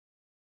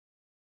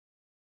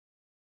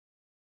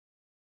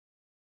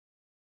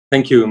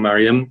Thank you,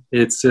 Mariam.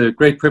 It's a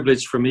great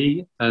privilege for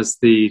me as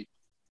the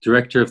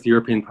Director of the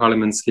European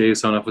Parliament's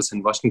Liaison Office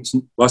in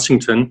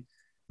Washington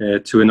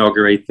to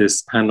inaugurate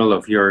this panel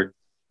of your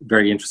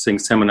very interesting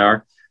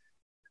seminar.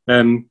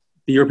 The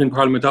European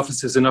Parliament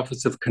Office is an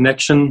office of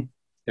connection.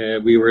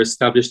 We were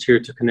established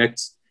here to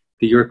connect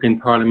the European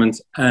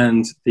Parliament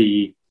and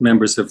the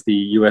members of the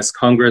US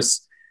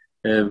Congress.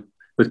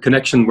 But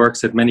connection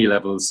works at many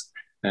levels,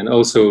 and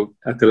also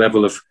at the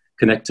level of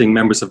connecting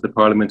members of the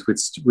Parliament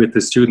with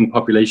the student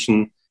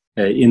population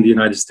in the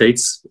United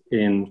States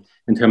in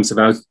terms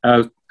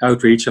of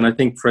outreach. And I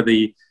think for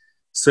the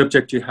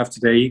subject you have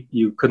today,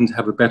 you couldn't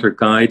have a better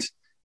guide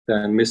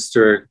than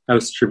Mr.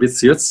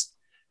 Auštrevičius,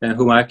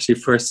 whom I actually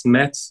first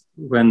met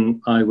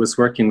when I was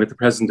working with the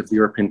President of the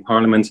European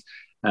Parliament,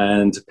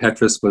 and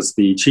Petras was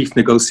the chief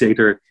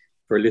negotiator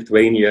for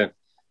Lithuania.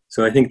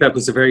 So I think that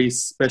was a very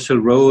special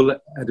role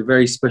at a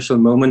very special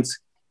moment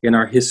in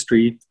our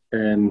history,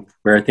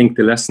 where I think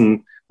the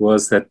lesson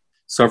was that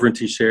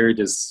sovereignty shared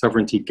is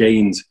sovereignty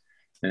gained.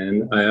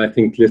 And I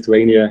think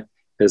Lithuania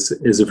is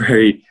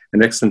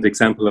an excellent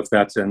example of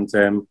that. And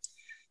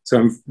so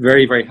I'm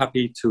very, very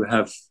happy to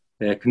have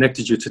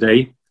connected you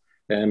today.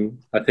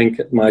 I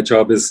think my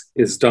job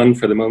is done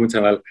for the moment,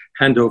 and I'll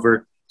hand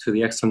over to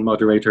the excellent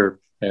moderator,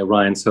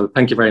 Ryan. So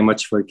thank you very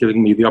much for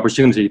giving me the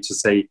opportunity to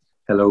say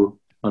hello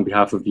on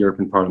behalf of the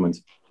European Parliament.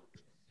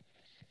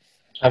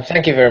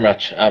 Thank you very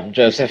much,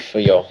 Joseph, for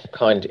your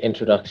kind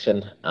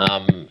introduction.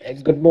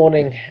 Good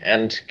morning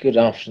and good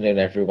afternoon,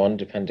 everyone,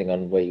 depending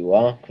on where you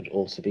are. Could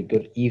also be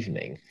good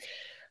evening.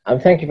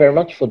 Thank you very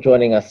much for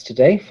joining us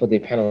today for the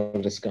panel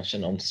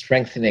discussion on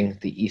strengthening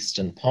the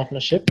Eastern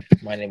Partnership.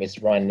 My name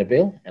is Ryan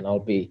Nabil, and I'll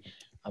be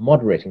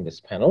moderating this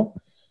panel.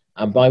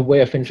 By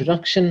way of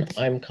introduction,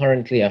 I'm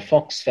currently a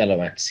Fox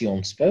Fellow at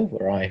Sciences Po,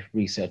 where I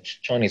research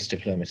Chinese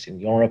diplomacy in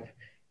Europe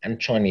and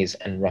Chinese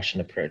and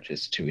Russian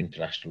approaches to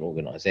international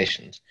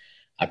organizations.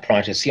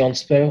 Prior to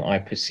Sciences Po, I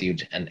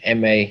pursued an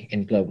MA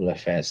in Global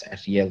Affairs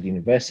at Yale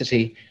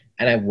University,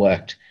 and I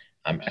worked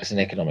as an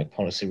economic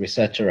policy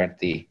researcher at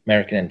the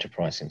American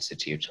Enterprise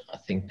Institute, a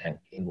think tank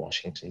in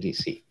Washington,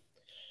 DC.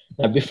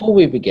 Now, before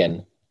we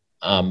begin,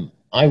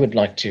 I would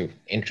like to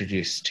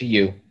introduce to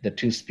you the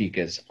two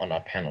speakers on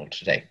our panel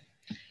today.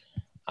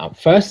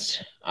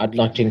 First, I'd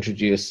like to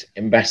introduce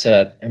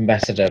Ambassador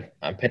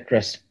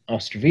Petras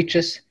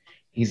Auštrevičius.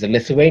 He's a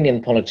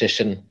Lithuanian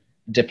politician,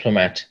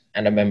 diplomat,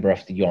 and a member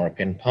of the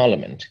European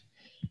Parliament.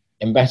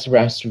 Ambassador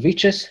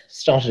Auštrevičius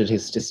started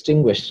his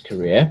distinguished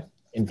career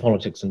in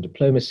politics and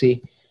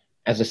diplomacy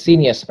as a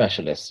senior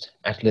specialist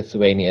at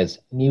Lithuania's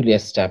newly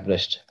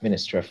established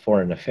Ministry of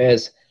Foreign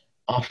Affairs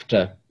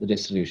after the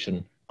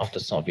dissolution of the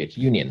Soviet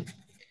Union.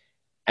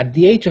 At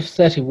the age of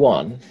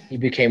 31, he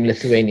became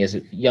Lithuania's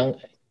young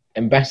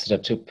ambassador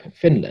to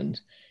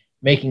Finland,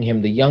 making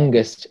him the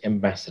youngest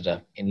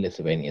ambassador in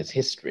Lithuania's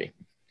history.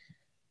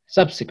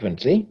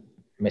 Subsequently,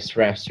 Mr.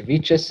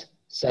 Auštrevičius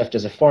served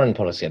as a foreign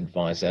policy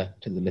advisor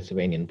to the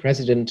Lithuanian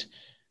president,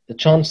 the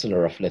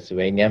Chancellor of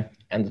Lithuania,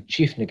 and the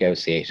chief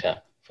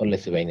negotiator for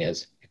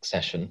Lithuania's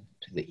accession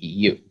to the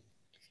EU.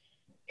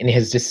 In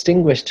his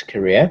distinguished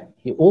career,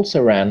 he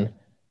also ran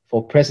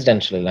for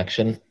presidential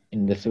election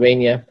in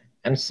Lithuania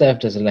and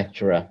served as a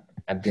lecturer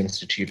at the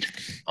Institute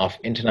of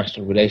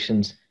International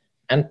Relations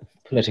and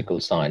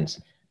Political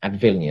Science at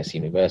Vilnius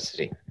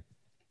University.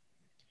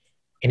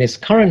 In his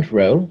current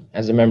role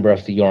as a member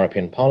of the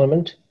European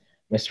Parliament,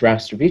 Mr.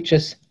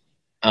 Auštrevičius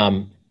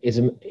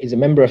is a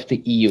member of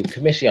the EU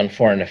Committee on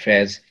Foreign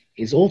Affairs.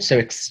 He's also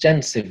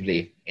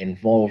extensively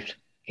involved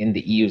in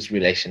the EU's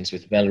relations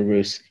with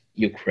Belarus,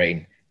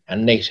 Ukraine,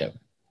 and NATO.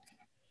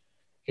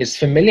 His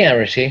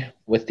familiarity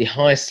with the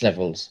highest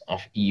levels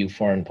of EU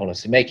foreign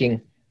policy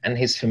making and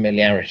his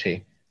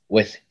familiarity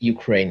with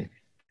Ukraine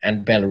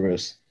and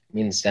Belarus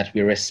means that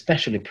we are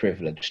especially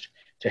privileged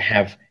to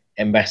have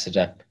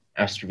Ambassador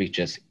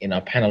Auštrevičius in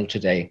our panel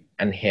today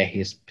and hear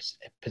his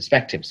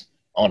perspectives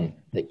on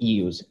the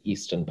EU's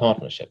Eastern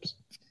partnerships.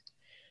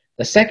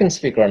 The second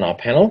speaker on our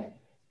panel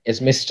is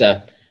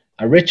Mr.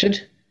 Richard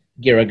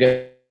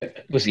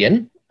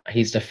Giragosian.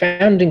 He's the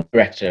founding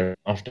director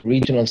of the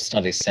Regional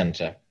Studies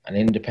Center, an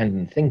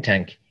independent think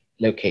tank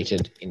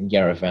located in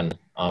Yerevan,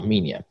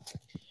 Armenia.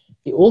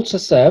 He also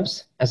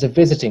serves as a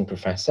visiting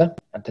professor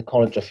at the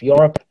College of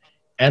Europe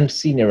and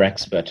senior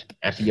expert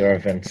at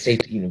Yerevan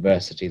State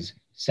University's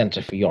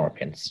Center for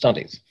European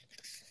Studies.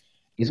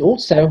 He's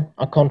also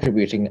a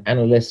contributing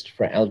analyst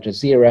for Al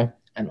Jazeera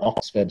and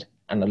Oxford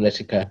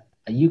Analytica,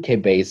 a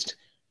UK-based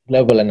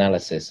global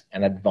analysis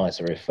and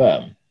advisory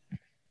firm.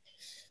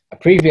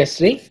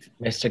 Previously,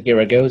 Mr.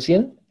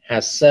 Giragosian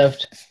has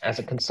served as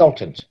a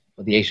consultant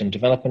for the Asian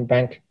Development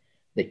Bank,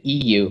 the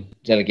EU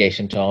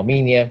delegation to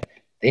Armenia,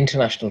 the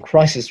International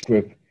Crisis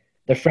Group,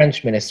 the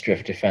French Ministry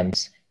of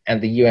Defense, and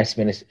the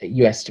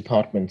US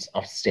Departments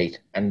of State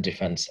and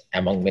Defense,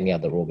 among many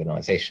other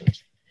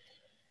organizations.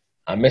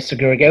 Mr.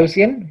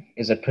 Giragosian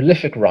is a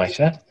prolific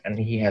writer, and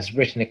he has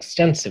written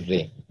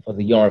extensively for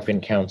the European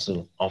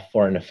Council of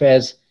Foreign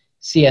Affairs,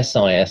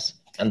 CSIS,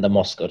 and the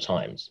Moscow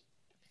Times.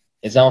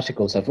 His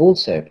articles have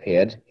also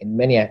appeared in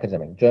many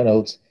academic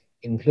journals,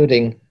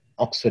 including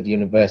Oxford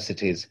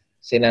University's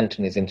St.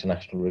 Antony's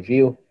International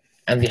Review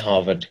and the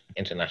Harvard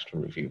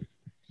International Review.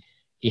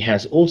 He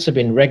has also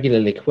been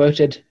regularly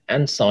quoted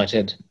and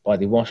cited by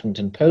the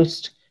Washington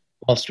Post,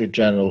 Wall Street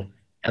Journal,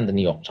 and the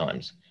New York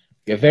Times.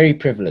 We are very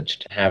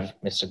privileged to have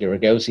Mr.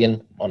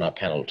 Gregosian on our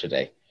panel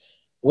today.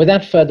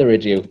 Without further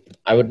ado,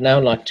 I would now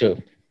like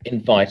to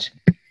invite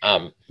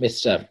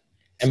Mr.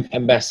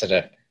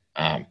 Ambassador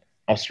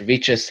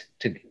Ostrovicius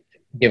to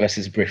give us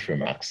his brief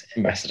remarks.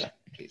 Ambassador,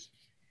 please.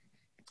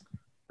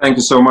 Thank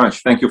you so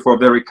much. Thank you for a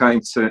very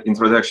kind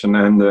introduction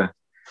and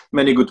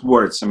many good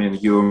words. I mean,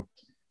 you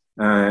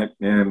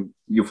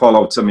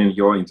followed,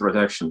 your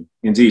introduction.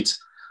 Indeed.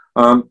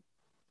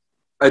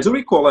 I do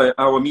recall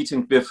our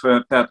meeting with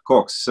Pat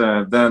Cox,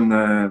 then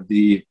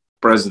the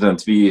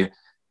president, the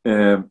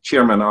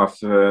chairman of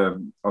the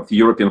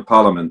European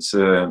Parliament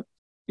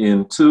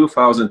in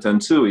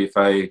 2002, if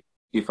I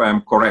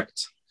am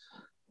correct.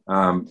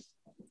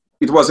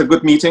 It was a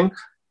good meeting.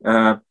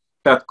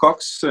 Pat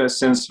Cox,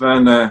 since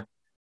then,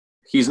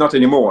 he's not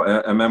anymore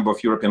a member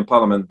of European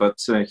Parliament, but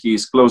he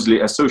is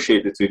closely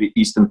associated with the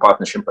Eastern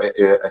Partnership, I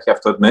have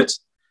to admit,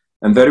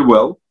 and very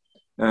well.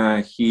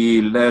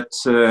 He led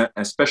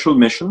a special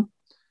mission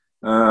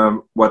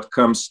what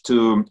comes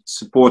to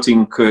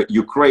supporting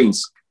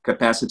Ukraine's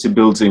capacity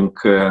building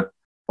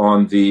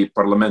on the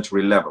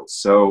parliamentary level.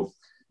 So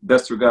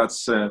best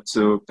regards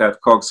to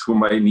Pat Cox,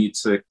 whom I meet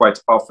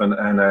quite often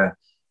and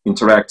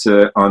interact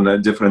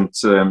on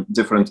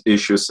different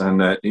issues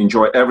and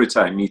enjoy every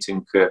time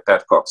meeting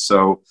Pat Cox.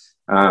 So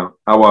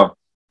our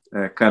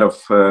kind of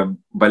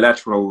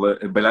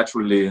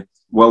bilaterally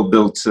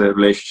well-built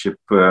relationship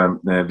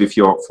with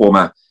your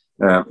former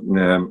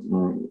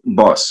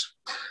boss.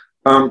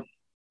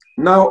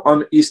 Now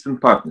on Eastern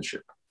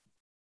Partnership.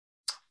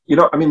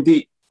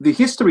 The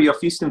history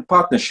of Eastern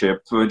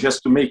Partnership,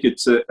 just to make it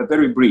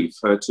very brief,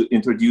 to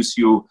introduce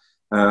you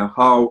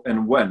how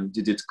and when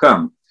did it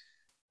come.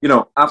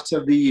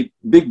 After the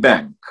Big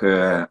Bang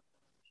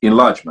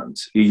enlargement,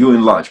 EU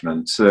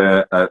enlargement,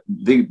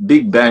 the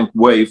Big Bang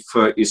wave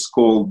is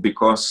called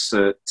because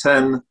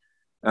 10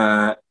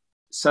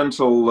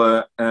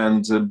 Central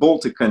and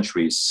Baltic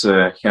countries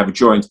have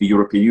joined the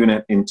European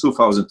Union in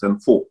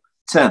 2004.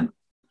 10,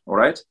 all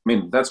right?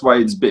 That's why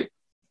it's big.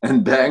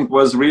 And Bang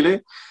was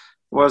really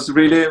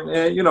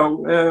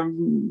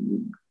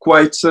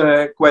quite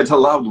a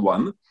loud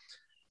one.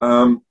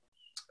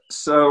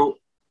 So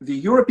the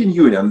European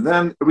Union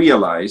then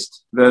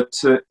realized that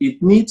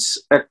it needs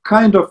a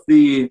kind of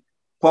the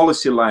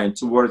policy line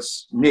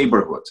towards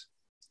neighborhood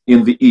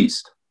in the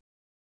East.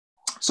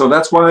 So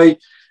that's why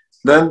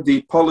then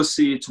the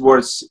policy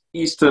towards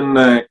Eastern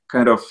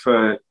kind of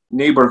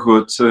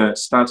neighborhood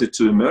started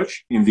to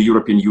emerge in the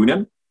European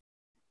Union.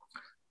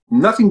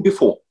 Nothing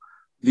before.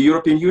 The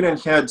European Union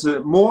had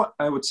more,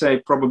 I would say,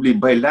 probably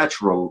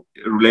bilateral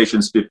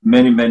relations with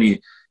many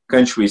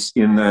countries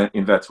in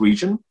that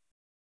region,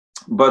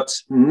 but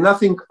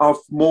nothing of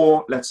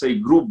more, let's say,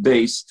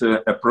 group-based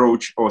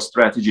approach or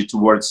strategy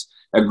towards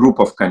a group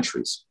of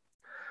countries.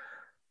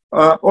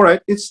 All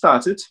right, it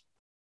started.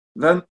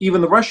 Then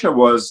even Russia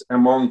was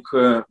among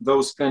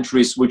those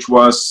countries which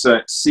was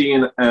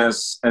seen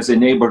as a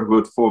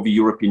neighborhood for the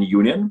European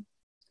Union.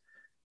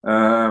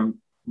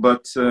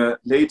 But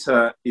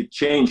later it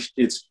changed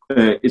its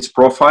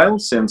profile,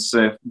 since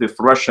with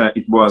Russia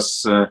it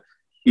was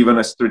even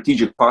a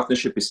strategic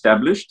partnership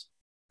established,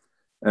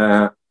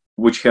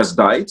 which has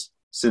died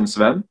since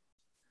then.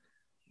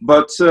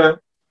 But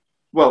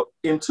well,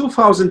 in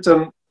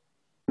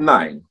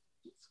 2009,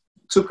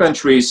 two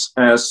countries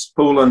as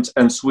Poland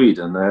and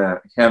Sweden,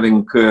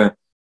 having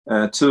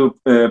two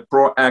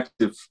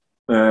proactive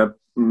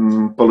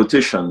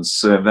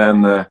politicians,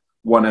 then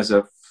one as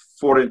a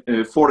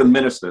foreign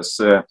ministers,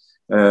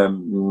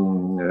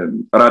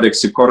 Radek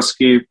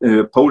Sikorski,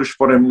 Polish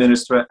foreign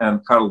minister,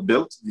 and Carl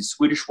Bildt, the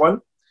Swedish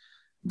one,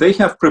 they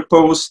have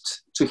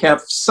proposed to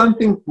have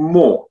something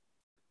more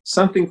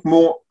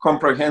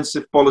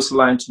comprehensive policy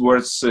line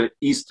towards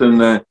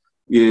Eastern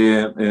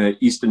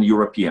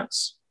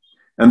Europeans.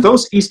 And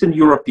those Eastern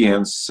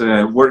Europeans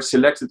were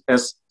selected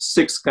as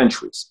 6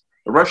 countries.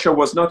 Russia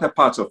was not a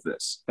part of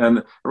this,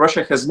 and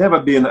Russia has never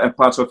been a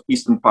part of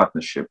Eastern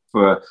Partnership.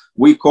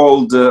 We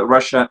called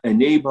Russia a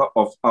neighbor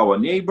of our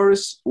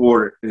neighbors,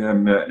 or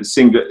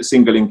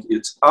singling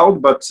it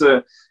out, but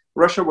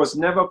Russia was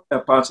never a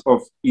part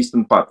of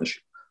Eastern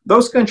Partnership.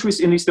 Those countries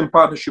in Eastern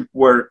Partnership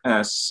were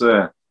as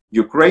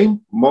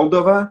Ukraine,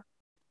 Moldova,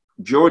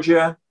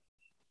 Georgia,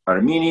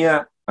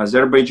 Armenia,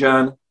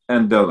 Azerbaijan,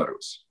 and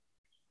Belarus.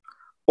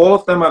 All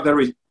of them are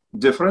very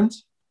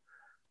different,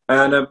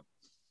 and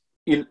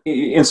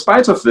in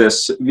spite of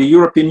this, the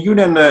European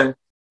Union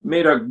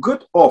made a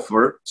good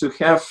offer to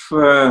have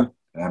a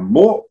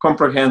more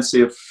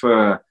comprehensive,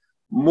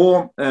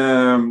 more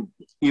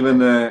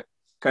even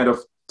kind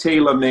of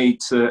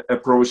tailor-made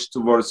approach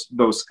towards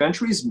those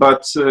countries,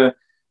 but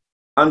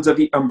under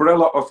the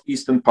umbrella of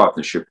Eastern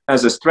Partnership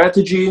as a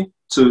strategy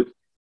to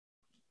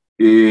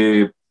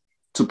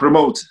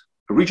promote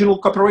regional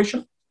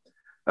cooperation,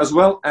 as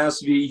well as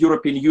the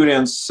European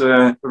Union's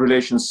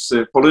relations,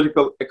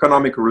 political,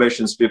 economic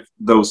relations with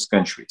those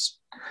countries.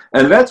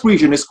 And that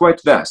region is quite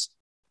vast.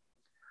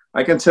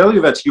 I can tell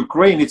you that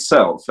Ukraine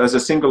itself, as a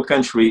single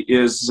country,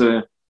 is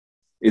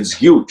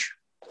huge.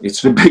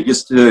 It's the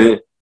biggest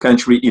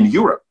country in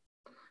Europe.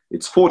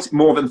 It's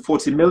more than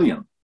 40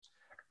 million.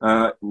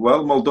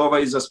 Well,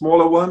 Moldova is a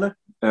smaller one,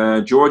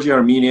 Georgia,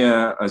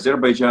 Armenia,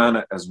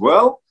 Azerbaijan as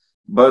well.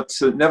 But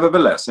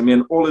nevertheless, I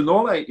mean, all in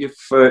all,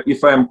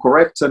 if I am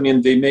correct, I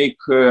mean, they make,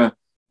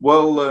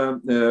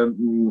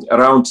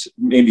 around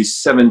maybe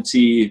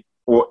 70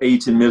 or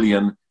 80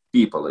 million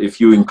people, if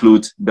you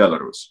include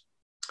Belarus.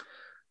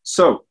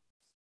 So,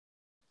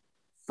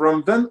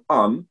 from then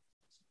on,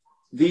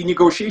 the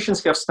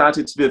negotiations have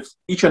started with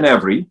each and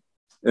every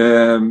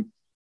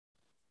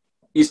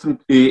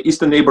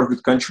Eastern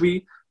neighborhood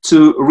country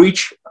to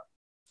reach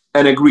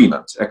an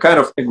agreement, a kind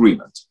of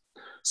agreement.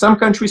 Some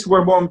countries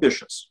were more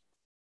ambitious.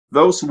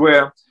 Those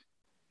were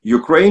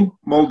Ukraine,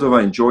 Moldova,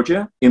 and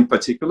Georgia in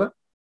particular.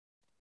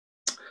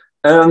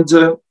 And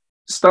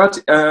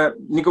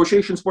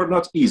negotiations were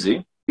not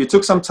easy. It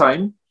took some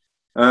time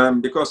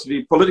because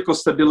the political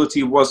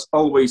stability was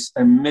always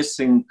a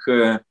missing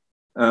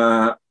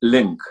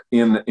link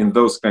in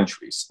those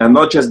countries. And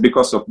not just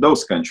because of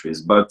those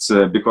countries, but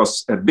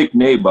because a big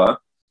neighbor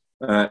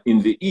in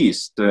the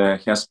East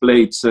has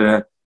played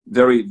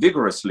very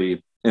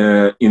vigorously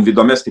in the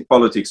domestic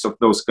politics of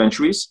those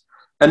countries,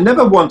 and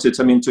never wanted,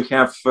 I mean, to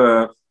have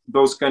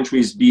those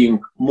countries being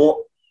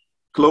more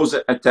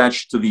closer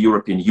attached to the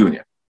European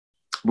Union.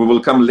 We will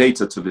come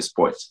later to this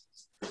point.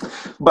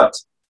 But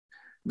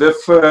the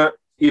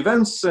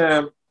events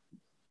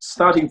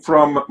starting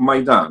from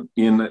Maidan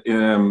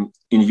in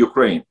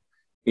Ukraine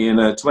in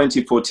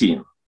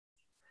 2014,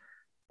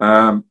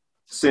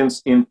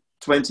 since in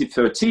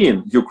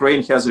 2013,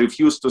 Ukraine has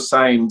refused to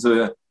sign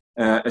the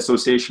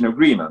association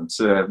agreement.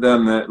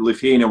 Then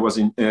Lithuania was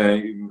in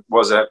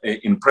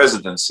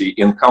presidency,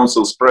 in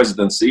council's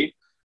presidency,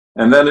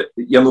 and then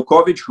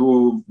Yanukovych,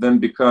 who then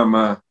became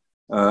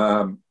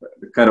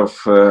kind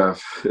of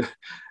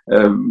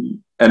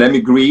an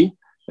emigre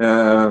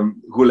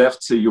who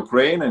left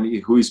Ukraine and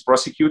who is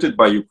prosecuted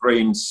by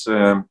Ukraine's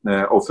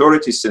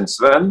authorities since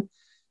then.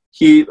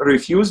 He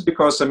refused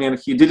because, I mean,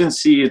 he didn't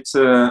see it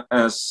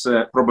as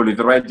probably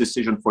the right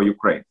decision for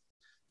Ukraine.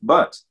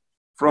 But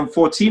from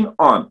 14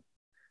 on,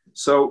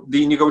 so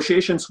the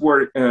negotiations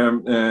were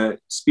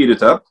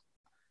speeded up.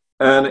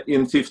 And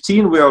in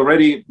 15, we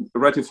already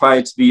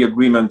ratified the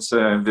agreement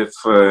with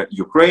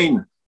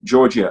Ukraine,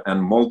 Georgia, and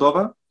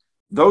Moldova.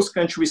 Those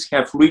countries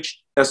have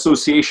reached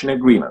association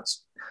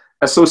agreements.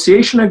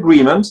 Association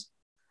agreement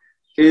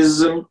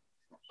is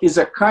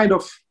a kind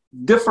of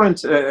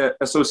different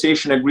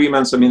association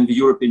agreements. I mean, the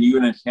European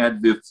Union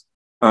had with,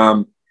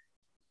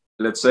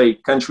 let's say,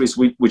 countries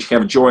which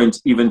have joined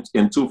even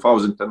in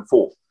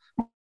 2004.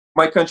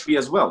 My country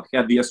as well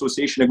had the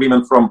association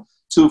agreement from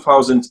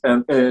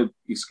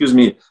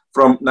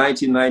from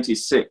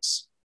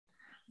 1996.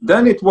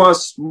 Then it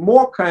was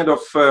more kind of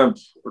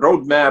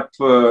roadmap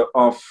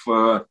of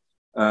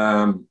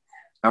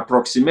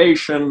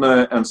approximation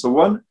and so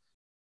on.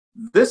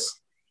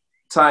 This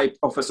type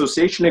of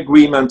association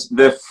agreement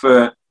with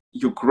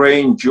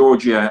Ukraine,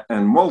 Georgia,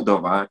 and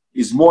Moldova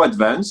is more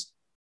advanced.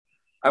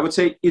 I would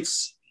say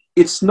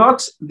it's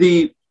not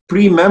the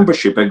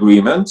pre-membership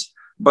agreement,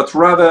 but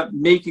rather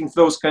making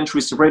those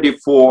countries ready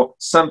for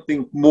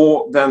something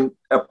more than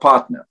a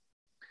partner.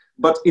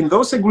 But in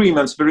those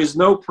agreements, there is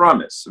no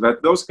promise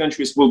that those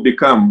countries will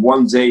become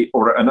one day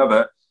or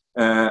another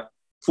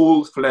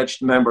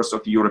full-fledged members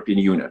of the European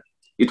Union.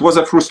 It was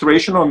a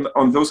frustration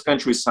on those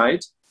countries'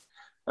 side.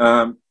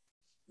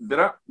 There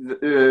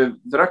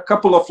are a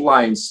couple of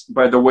lines,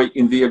 by the way,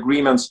 in the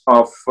agreements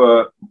of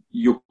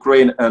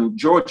Ukraine and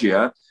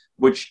Georgia,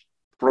 which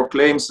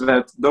proclaims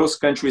that those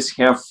countries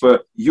have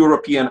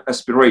European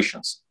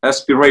aspirations.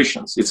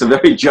 Aspirations. It's a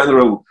very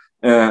general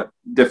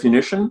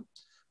definition.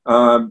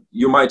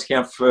 You might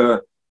have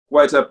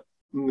quite a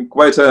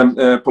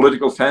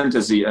political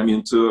fantasy. I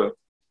mean, to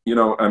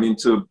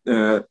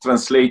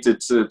translate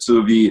it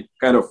to the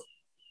kind of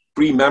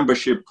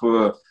pre-membership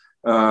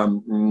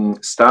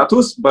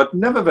status, but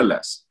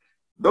nevertheless,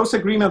 those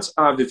agreements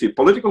are with the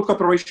political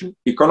cooperation,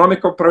 economic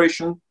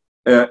cooperation,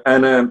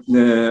 and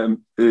a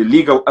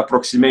legal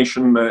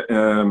approximation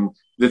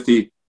with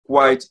the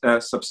quite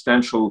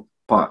substantial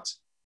part.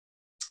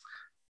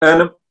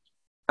 And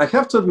I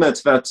have to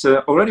admit that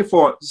already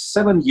for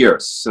 7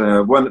 years,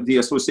 when the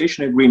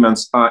association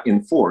agreements are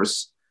in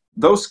force,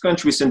 those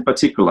countries in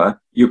particular,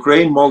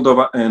 Ukraine,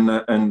 Moldova,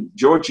 and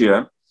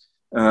Georgia,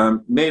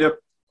 made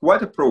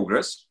quite a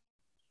progress.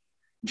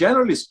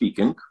 Generally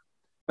speaking,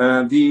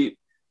 the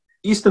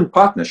Eastern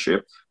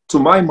Partnership, to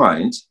my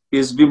mind,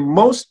 is the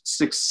most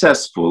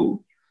successful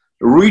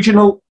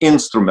regional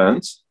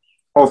instrument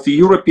of the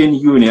European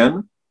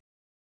Union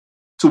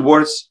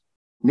towards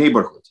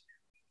neighborhood.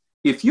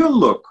 If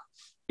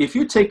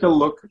you take a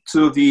look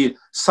to the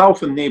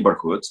southern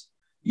neighborhood,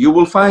 you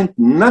will find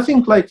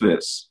nothing like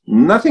this,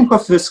 nothing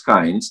of this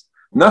kind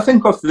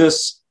Nothing of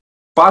this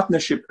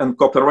partnership and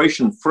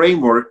cooperation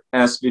framework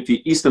as with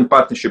the Eastern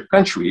Partnership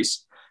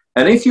countries.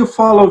 And if you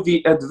follow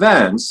the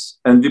advance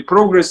and the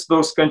progress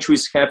those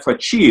countries have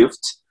achieved,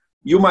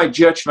 you might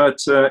judge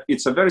that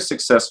it's a very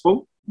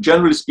successful,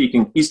 generally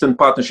speaking, Eastern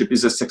Partnership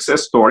is a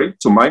success story,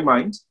 to my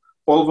mind,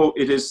 although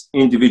it is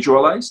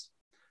individualized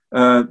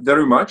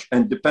very much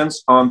and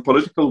depends on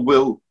political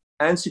will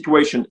and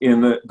situation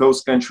in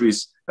those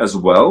countries as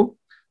well.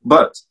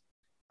 But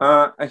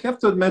I have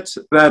to admit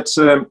that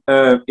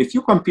if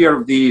you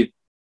compare the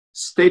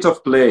state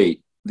of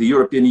play, the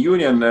European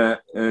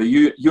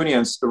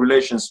Union's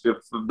relations with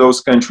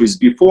those countries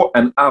before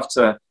and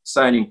after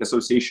signing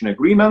association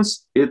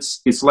agreements,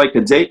 it's like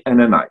a day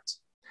and a night.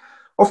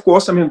 Of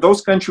course, I mean,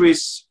 those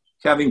countries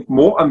having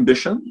more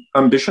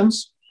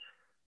ambitions,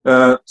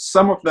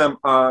 some of them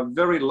are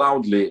very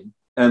loudly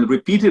and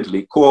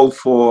repeatedly call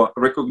for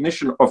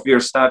recognition of their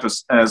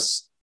status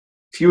as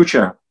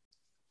future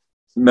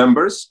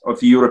members of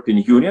the European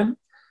Union.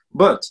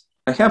 But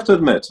I have to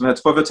admit that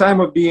for the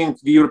time of being,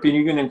 the European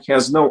Union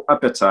has no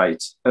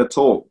appetite at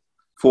all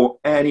for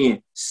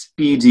any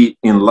speedy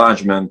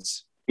enlargement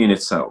in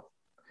itself.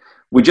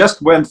 We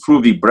just went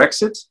through the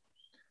Brexit.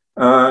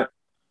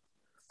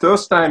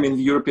 First time in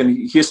the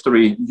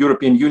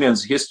European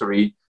Union's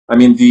history, I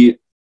mean, the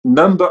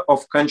number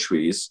of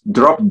countries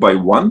dropped by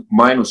one,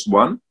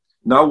 -1.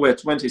 Now we're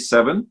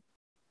 27.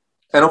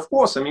 And of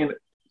course, I mean,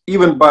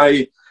 even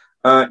by,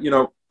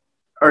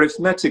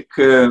 arithmetic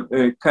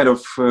kind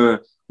of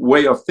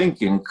way of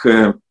thinking,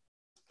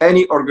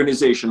 any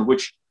organization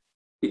which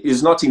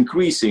is not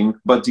increasing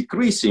but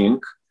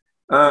decreasing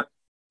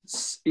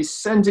is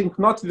sending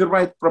not the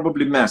right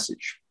probably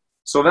message.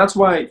 So that's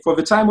why for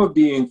the time of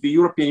being, the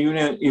European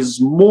Union is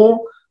more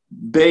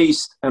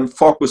based and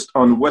focused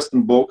on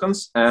Western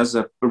Balkans as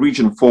a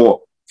region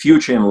for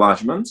future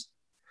enlargement.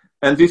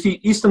 And with the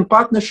Eastern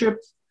Partnership,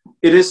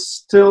 it is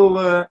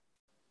still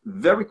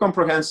very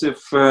comprehensive,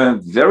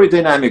 very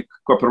dynamic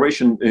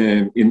cooperation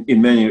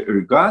in many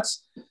regards,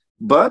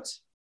 but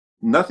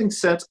nothing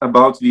said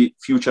about the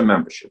future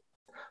membership.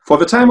 For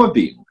the time of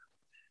being,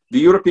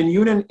 the European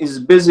Union is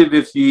busy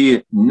with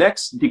the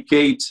next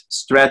decade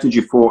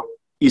strategy for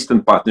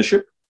Eastern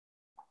Partnership,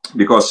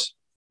 because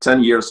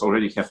 10 years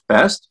already have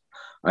passed.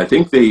 I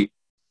think they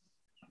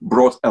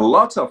brought a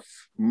lot of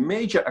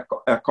major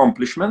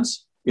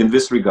accomplishments in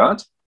this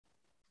regard.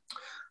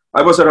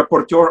 I was a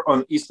rapporteur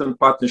on Eastern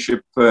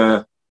Partnership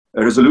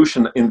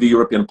resolution in the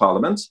European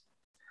Parliament.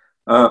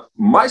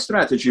 My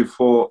strategy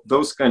for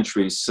those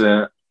countries,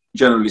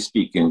 generally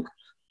speaking,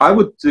 I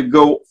would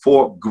go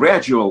for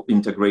gradual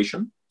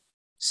integration,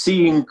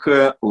 seeing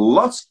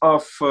lots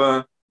of,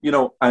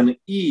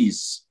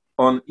 unease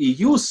on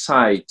EU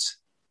side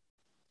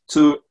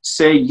to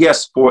say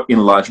yes for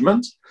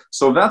enlargement.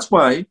 So that's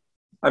why,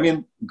 I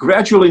mean,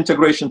 gradual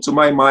integration to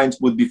my mind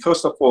would be,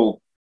 first of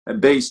all,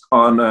 based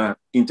on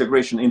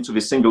integration into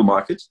the single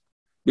market,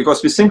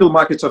 because the single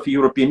market of the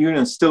European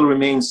Union still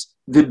remains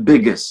the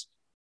biggest,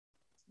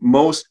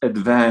 most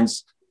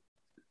advanced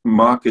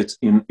market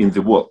in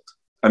the world.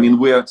 I mean,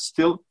 we are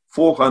still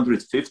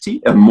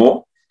 450 and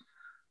more.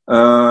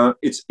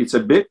 It's a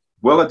big,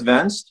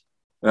 well-advanced,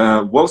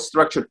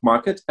 well-structured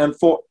market. And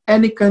for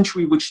any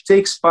country which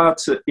takes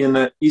part in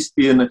a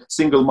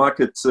single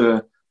market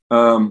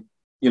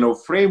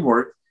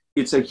framework,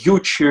 it's a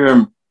huge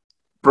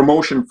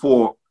promotion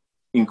for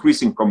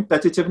increasing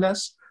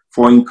competitiveness,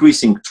 for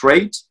increasing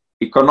trade,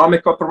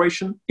 economic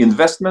cooperation,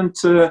 investment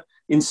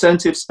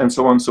incentives, and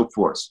so on and so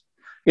forth.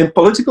 In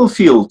political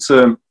field,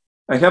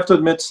 I have to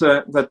admit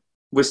that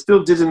we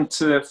still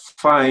didn't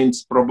find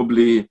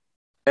probably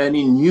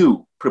any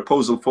new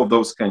proposal for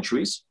those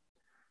countries.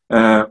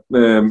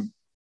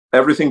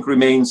 Everything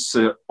remains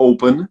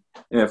open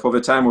for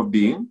the time of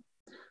being.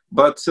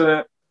 But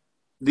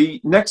the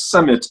next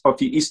summit of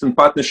the Eastern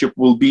Partnership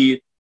will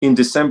be in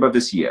December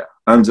this year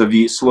under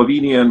the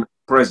Slovenian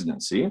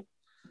presidency.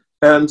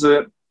 And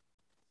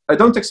I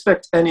don't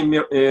expect any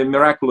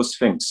miraculous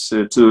things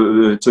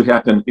to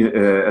happen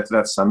at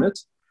that summit.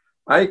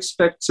 I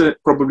expect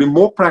probably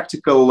more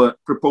practical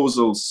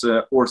proposals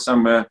or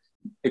some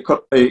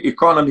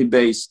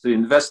economy-based,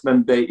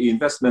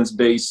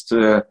 investments-based,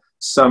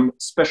 some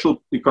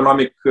special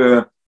economic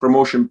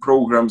promotion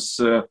programs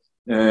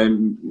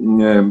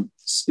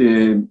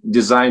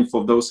designed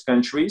for those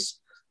countries.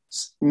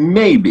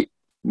 Maybe,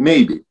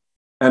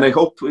 and I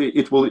hope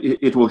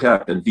it will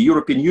happen. The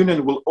European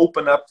Union will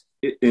open up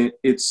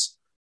its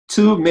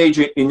two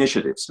major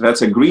initiatives.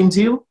 That's a Green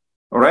Deal,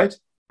 all right,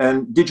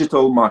 and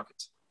digital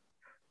market.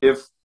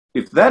 If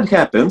that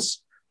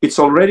happens, it's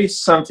already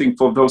something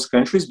for those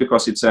countries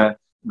because it's a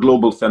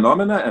global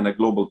phenomena and a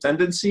global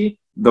tendency.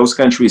 Those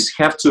countries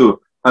have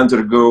to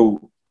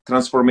undergo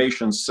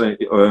transformations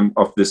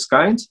of this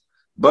kind,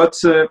 but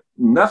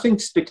nothing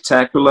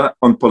spectacular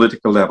on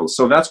political level.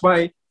 So that's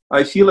why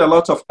I feel a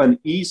lot of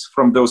unease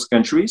from those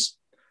countries,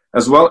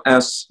 as well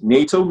as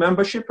NATO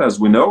membership. As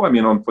we know, I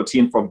mean, on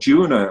 14th of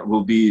June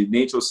will be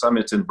NATO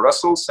summit in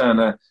Brussels,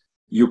 and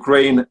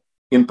Ukraine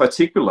in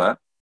particular,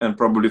 and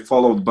probably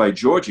followed by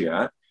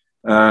Georgia,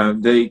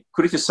 They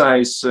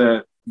criticize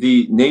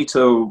the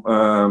NATO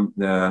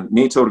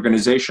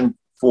organization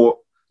for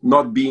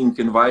not being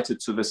invited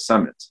to the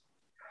summit.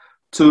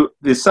 To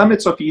the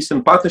summits of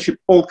Eastern Partnership,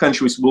 all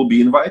countries will be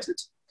invited.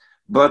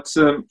 But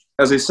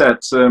as I said,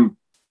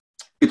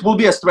 it will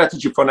be a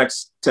strategy for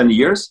next 10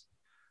 years.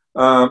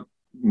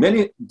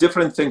 Many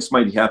different things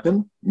might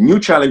happen. New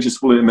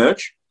challenges will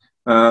emerge.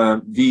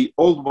 The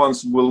old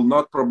ones will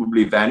not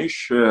probably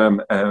vanish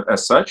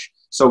as such.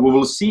 So we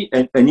will see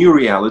a new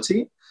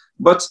reality.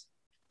 But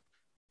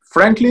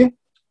frankly,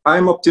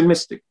 I'm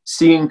optimistic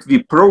seeing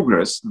the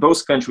progress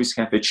those countries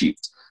have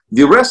achieved.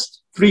 The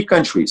rest, 3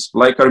 countries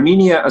like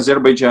Armenia,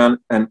 Azerbaijan,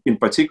 and in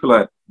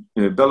particular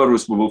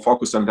Belarus, we will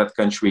focus on that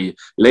country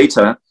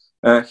later,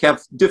 have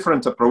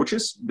different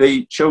approaches.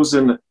 They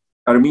chosen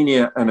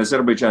Armenia and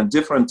Azerbaijan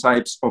different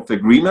types of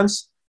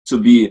agreements to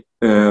be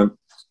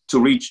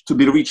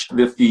reached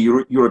with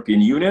the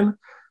European Union.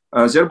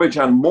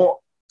 Azerbaijan more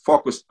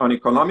focused on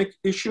economic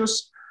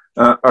issues.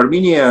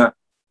 Armenia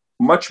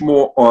much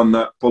more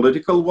on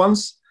political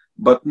ones.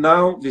 But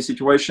now the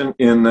situation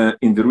in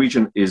the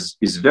region is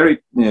very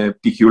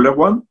peculiar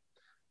one.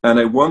 And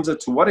I wonder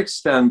to what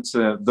extent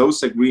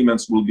those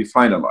agreements will be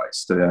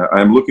finalized.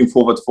 I'm looking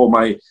forward for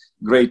my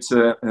great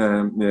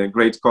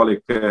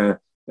colleague,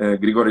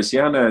 Grigoris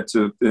Yana,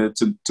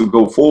 to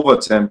go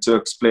forward and to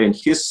explain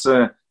his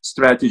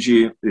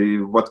strategy,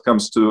 what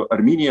comes to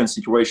Armenian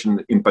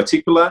situation in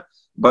particular.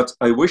 But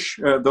I wish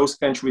those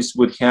countries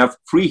would have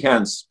free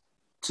hands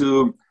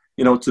to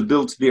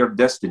build their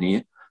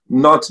destiny,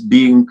 not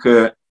being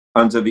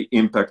under the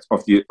impact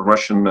of the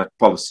Russian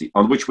policy,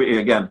 on which we,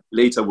 again,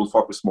 later will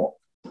focus more.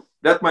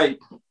 That's my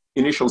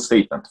initial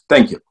statement.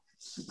 Thank you.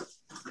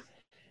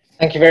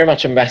 Thank you very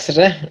much,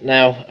 Ambassador.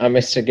 Now,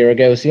 Mr.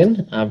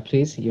 Giragosian,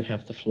 please, you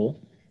have the floor.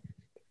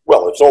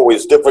 Well, it's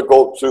always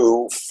difficult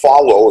to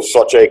follow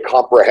such a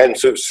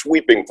comprehensive,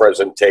 sweeping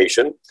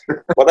presentation,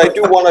 but I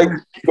do want to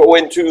go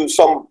into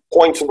some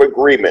points of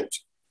agreement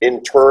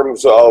in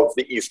terms of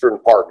the Eastern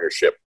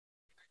Partnership,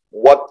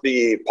 what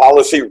the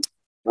policy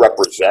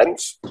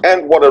represents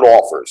and what it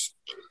offers.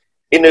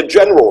 In a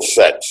general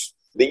sense,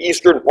 the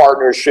Eastern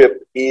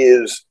Partnership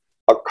is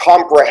a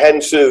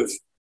comprehensive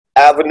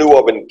avenue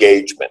of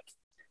engagement,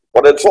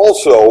 but it's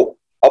also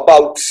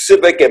about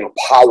civic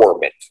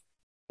empowerment,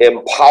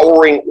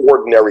 empowering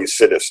ordinary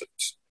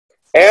citizens.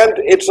 And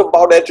it's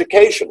about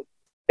education.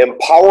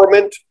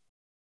 Empowerment,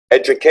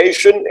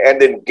 education,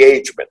 and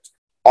engagement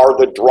are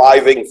the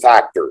driving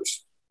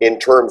factors in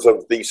terms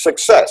of the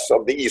success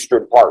of the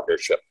Eastern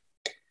Partnership.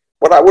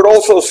 But I would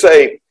also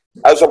say,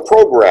 as a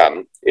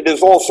program, it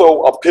is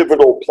also a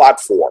pivotal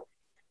platform,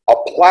 a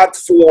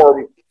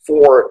platform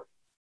for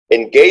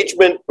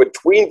engagement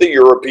between the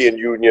European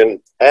Union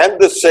and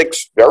the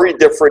 6 very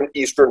different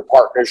Eastern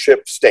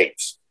Partnership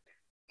states.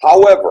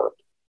 However,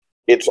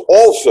 it's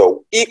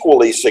also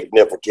equally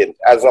significant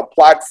as a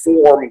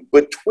platform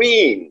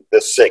between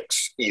the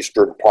 6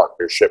 Eastern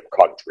Partnership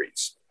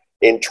countries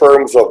in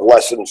terms of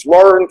lessons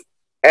learned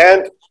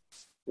and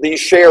the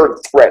shared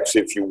threats,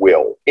 if you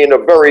will, in a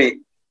very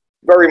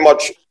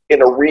much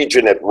in a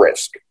region at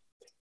risk.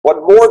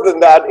 But more than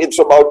that, it's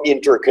about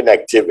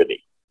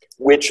interconnectivity,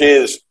 which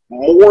is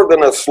more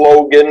than a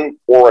slogan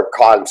or a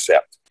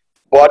concept,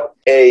 but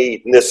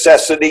a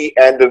necessity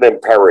and an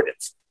imperative.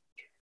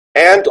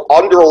 And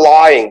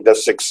underlying the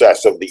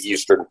success of the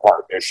Eastern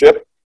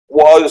Partnership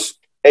was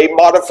a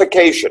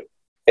modification,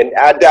 an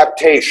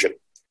adaptation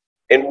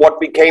in what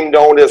became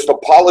known as the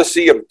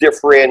policy of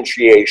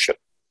differentiation,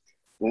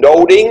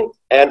 noting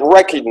and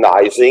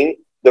recognizing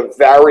the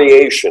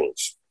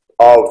variations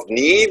of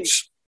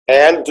needs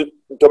and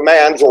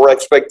demands or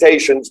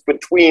expectations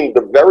between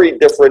the very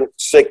different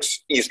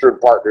 6 Eastern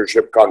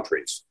Partnership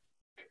countries.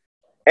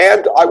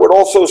 And I would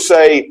also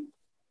say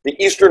the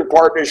Eastern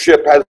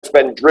Partnership has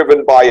been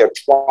driven by a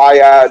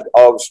triad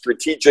of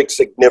strategic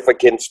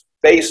significance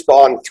based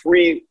on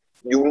 3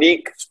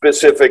 unique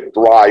specific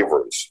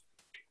drivers.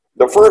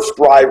 The first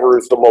driver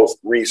is the most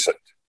recent.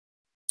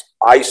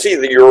 I see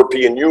the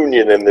European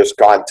Union in this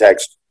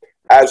context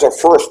as a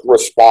first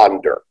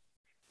responder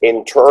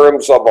in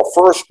terms of a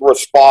first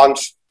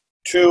response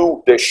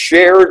to the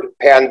shared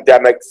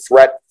pandemic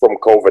threat from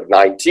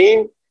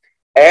COVID-19,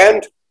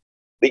 and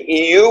the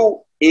EU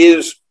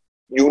is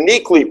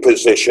uniquely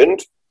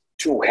positioned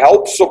to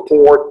help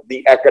support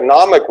the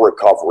economic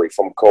recovery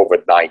from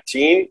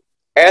COVID-19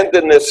 and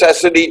the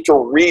necessity to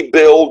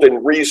rebuild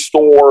and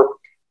restore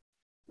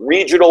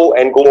regional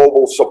and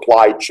global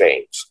supply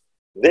chains.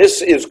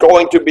 This is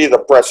going to be the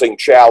pressing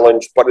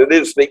challenge, but it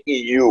is the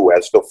EU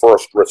as the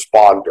first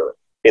responder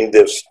in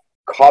this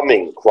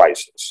coming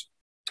crisis.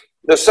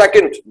 The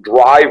second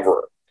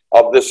driver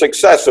of the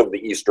success of the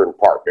Eastern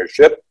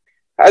Partnership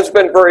has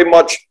been very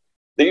much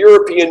the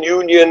European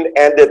Union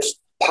and its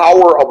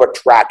power of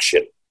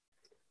attraction.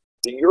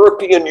 The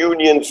European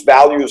Union's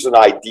values and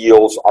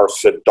ideals are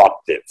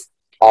seductive,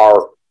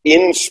 are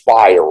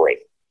inspiring,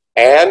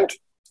 and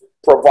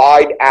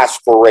provide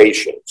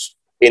aspirations.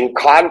 In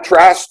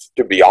contrast,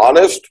 to be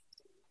honest,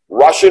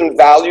 Russian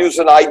values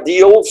and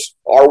ideals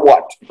are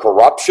what?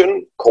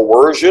 Corruption,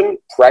 coercion,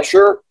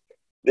 pressure.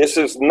 This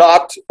is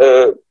not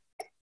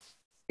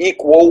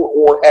equal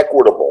or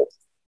equitable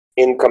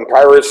in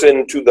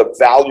comparison to the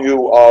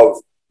value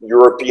of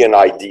European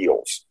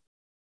ideals.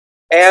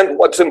 And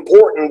what's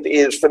important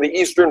is for the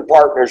Eastern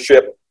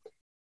Partnership,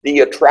 the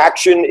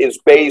attraction is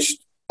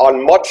based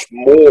on much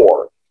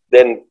more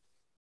than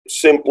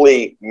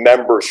simply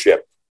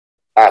membership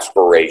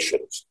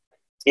aspirations.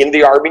 In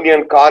the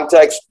Armenian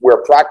context,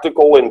 we're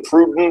practical and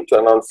prudent,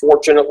 and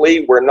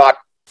unfortunately, we're not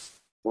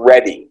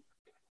ready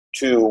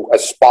to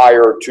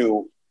aspire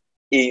to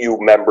EU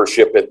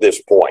membership at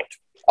this point.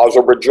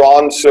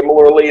 Azerbaijan,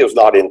 similarly, is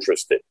not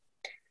interested.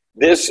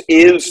 This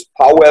is,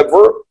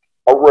 however,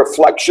 a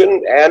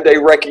reflection and a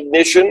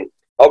recognition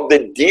of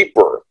the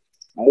deeper,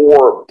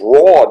 more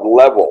broad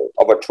level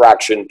of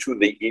attraction to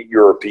the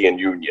European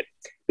Union,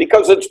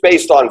 because it's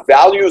based on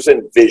values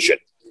and vision,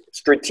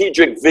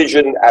 strategic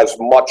vision as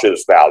much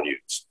as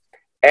values.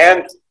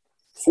 And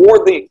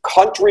for the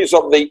countries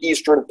of the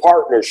Eastern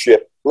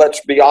Partnership,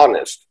 let's be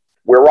honest,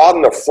 we're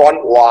on the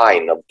front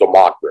line of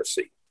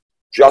democracy,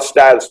 just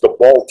as the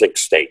Baltic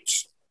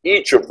states.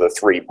 Each of the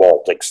three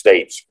Baltic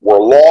states were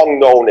long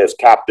known as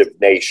captive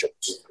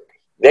nations.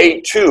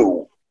 They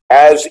too,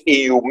 as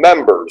EU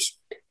members,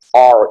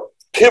 are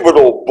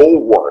pivotal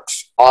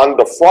bulwarks on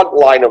the front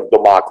line of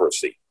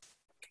democracy,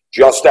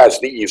 just as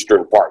the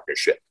Eastern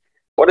Partnership.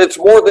 But it's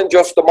more than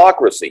just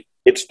democracy,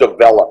 it's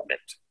development.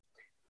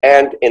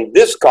 And in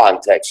this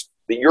context,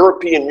 the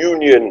European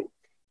Union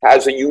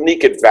has a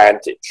unique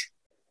advantage.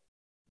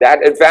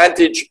 That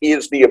advantage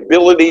is the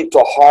ability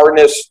to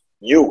harness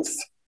youth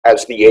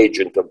as the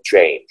agent of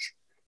change.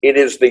 It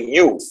is the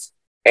youth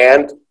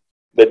and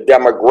the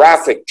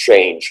demographic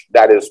change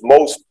that is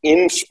most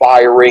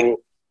inspiring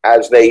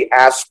as they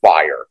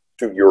aspire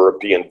to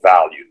European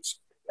values.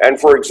 And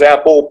for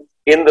example,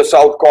 in the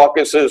South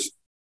Caucasus,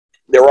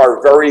 there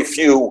are very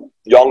few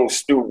young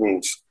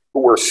students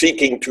who are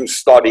seeking to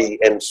study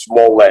in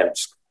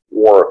Smolensk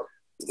or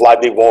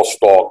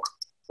Vladivostok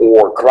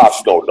or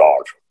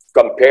Krasnodar,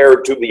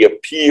 compared to the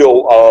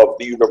appeal of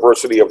the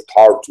University of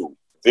Tartu,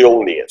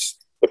 Vilnius,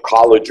 the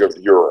College of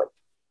Europe.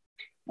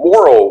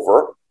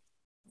 Moreover,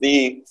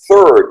 the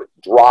third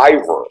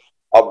driver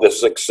of the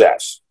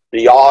success,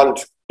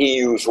 beyond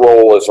EU's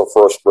role as a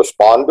first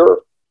responder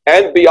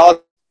and beyond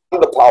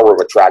the power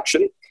of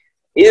attraction,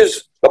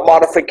 is the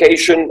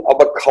modification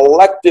of a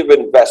collective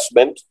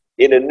investment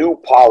in a new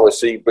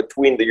policy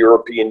between the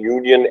European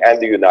Union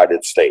and the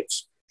United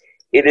States.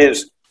 It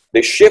is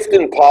the shift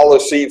in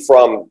policy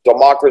from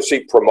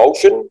democracy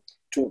promotion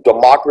to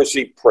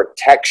democracy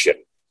protection.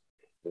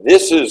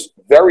 This is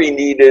very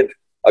needed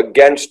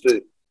against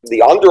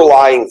the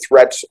underlying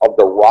threats of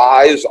the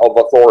rise of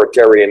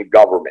authoritarian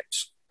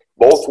governments,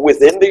 both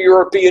within the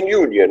European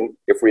Union,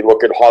 if we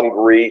look at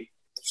Hungary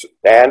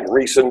and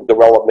recent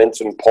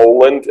developments in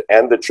Poland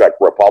and the Czech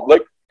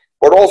Republic,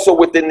 but also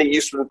within the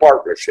Eastern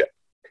Partnership.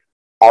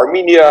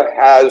 Armenia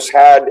has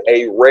had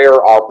a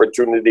rare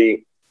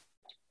opportunity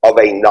of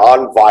a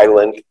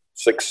nonviolent,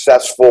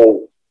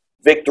 successful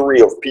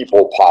victory of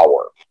people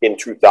power in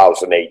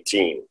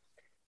 2018.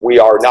 We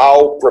are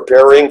now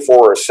preparing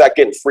for a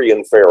second free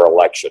and fair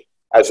election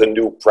as a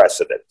new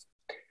precedent.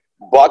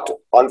 But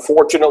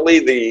unfortunately,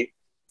 the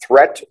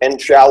threat and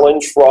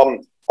challenge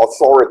from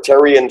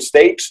authoritarian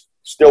states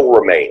still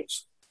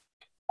remains.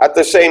 At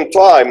the same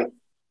time,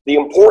 the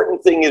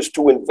important thing is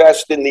to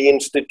invest in the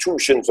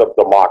institutions of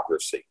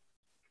democracy.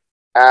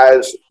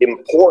 As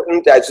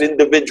important as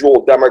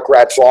individual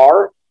Democrats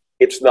are,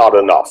 it's not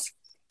enough.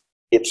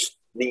 It's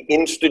the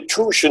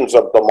institutions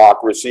of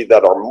democracy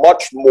that are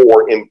much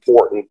more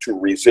important to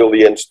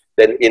resilience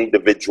than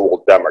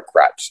individual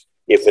Democrats,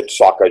 if it's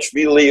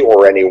Saakashvili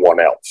or anyone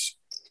else.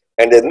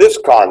 And in this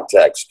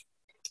context,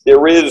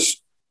 there is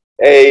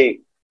a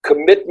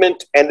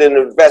commitment and an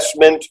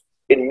investment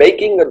in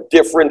making a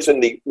difference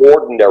in the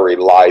ordinary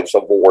lives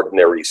of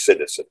ordinary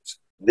citizens.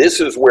 This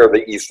is where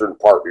the Eastern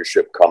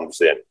Partnership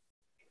comes in.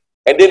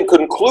 And in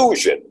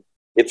conclusion,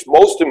 it's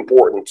most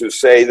important to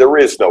say there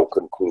is no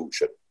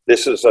conclusion.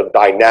 This is a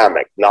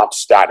dynamic, not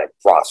static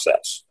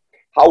process.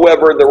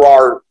 However, there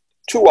are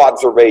two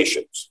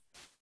observations.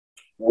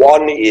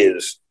 One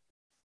is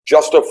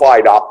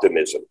justified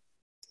optimism.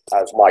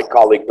 As my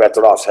colleague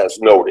Petras has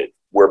noted,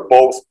 we're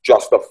both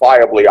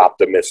justifiably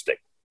optimistic.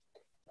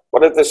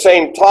 But at the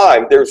same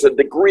time, there's a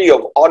degree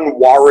of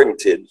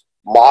unwarranted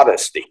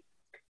modesty.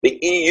 The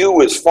EU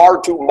is far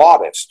too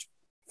modest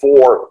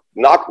for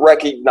not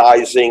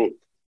recognizing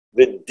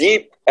the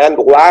deep and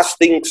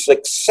lasting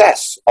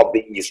success of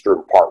the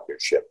Eastern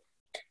Partnership.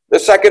 The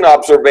second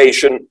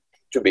observation,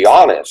 to be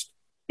honest,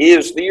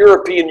 is the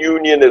European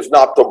Union is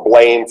not to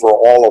blame for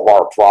all of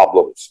our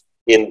problems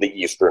in the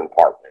Eastern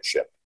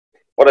Partnership.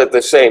 But at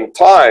the same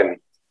time,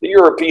 the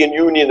European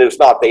Union is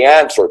not the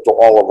answer to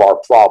all of our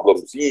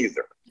problems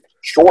either.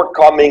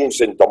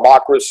 Shortcomings in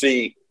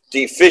democracy,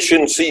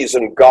 deficiencies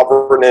in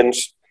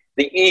governance.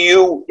 The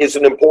EU is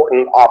an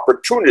important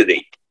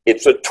opportunity.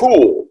 It's a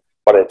tool,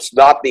 but it's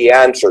not the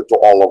answer to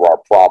all of our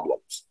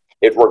problems.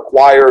 It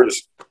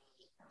requires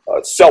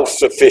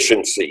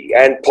self-sufficiency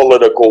and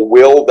political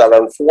will that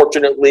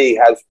unfortunately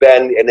has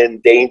been an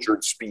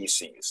endangered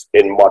species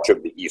in much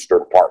of the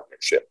Eastern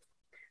Partnership.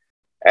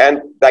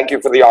 And thank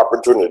you for the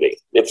opportunity.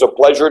 It's a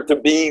pleasure to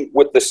be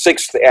with the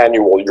 6th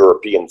Annual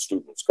European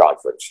Students'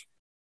 Conference.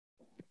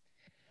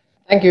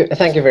 Thank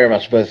you very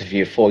much, both of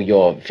you, for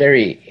your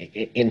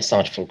very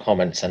insightful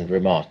comments and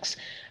remarks.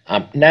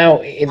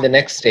 Now, in the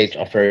next stage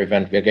of our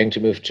event, we're going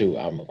to move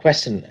to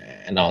question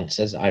and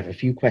answers. I have a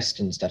few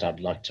questions that I'd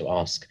like to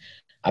ask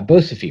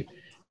both of you.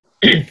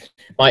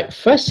 My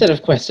first set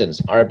of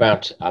questions are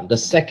about the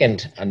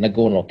second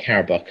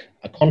Nagorno-Karabakh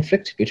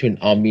conflict between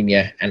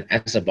Armenia and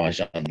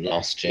Azerbaijan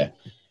last year.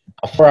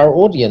 For our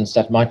audience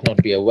that might not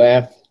be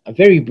aware,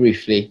 very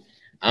briefly,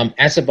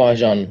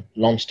 Azerbaijan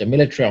launched a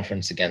military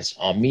offense against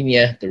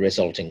Armenia. The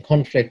resulting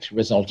conflict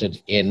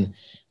resulted in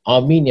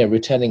Armenia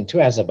returning to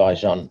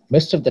Azerbaijan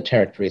most of the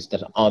territories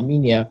that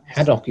Armenia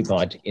had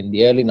occupied in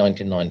the early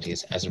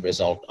 1990s as a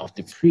result of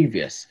the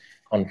previous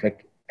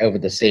conflict over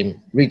the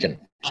same region.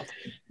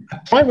 A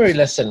primary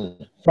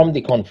lesson from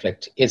the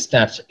conflict is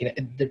that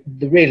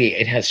really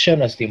it has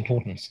shown us the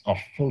importance of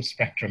full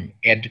spectrum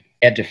air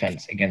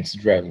defense against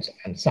drones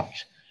and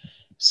such.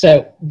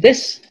 So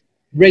this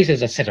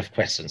raises a set of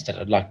questions that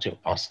I'd like to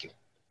ask you.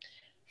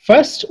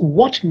 First,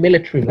 what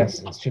military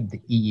lessons should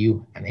the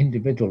EU and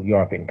individual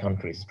European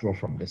countries draw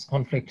from this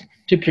conflict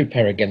to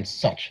prepare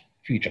against such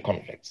future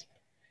conflicts?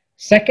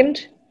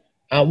 Second,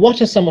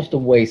 what are some of the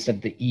ways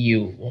that the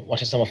EU,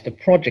 what are some of the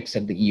projects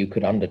that the EU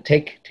could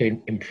undertake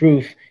to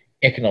improve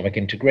economic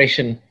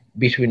integration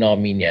between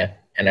Armenia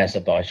and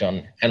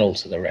Azerbaijan and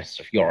also the rest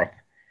of Europe?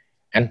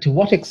 And to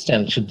what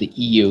extent should the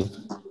EU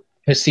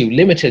pursue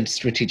limited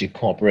strategic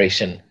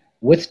cooperation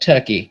with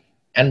Turkey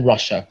and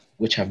Russia,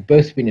 which have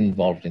both been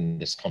involved in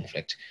this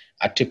conflict,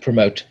 to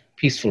promote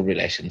peaceful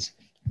relations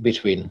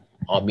between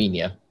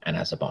Armenia and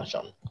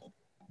Azerbaijan?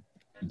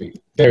 I'd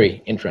be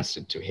very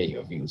interested to hear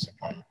your views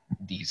on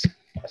these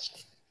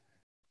questions.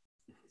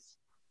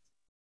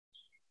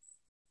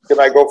 Can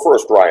I go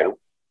first, Ryan?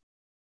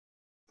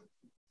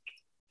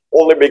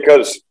 Only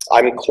because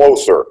I'm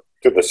closer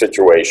to the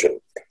situation.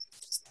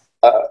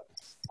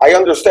 I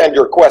understand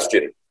your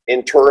question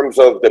in terms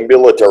of the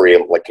military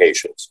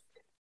implications,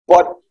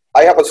 but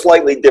I have a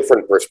slightly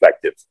different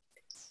perspective.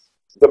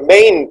 The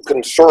main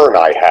concern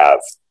I have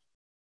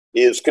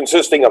is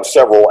consisting of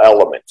several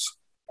elements,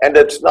 and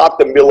it's not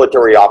the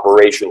military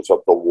operations of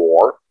the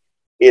war,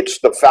 it's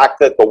the fact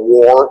that the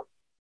war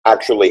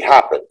actually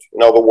happened.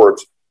 In other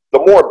words, the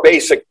more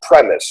basic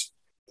premise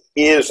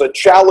is a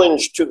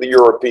challenge to the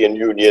European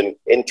Union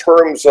in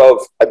terms of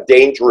a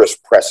dangerous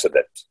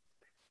precedent,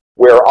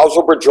 where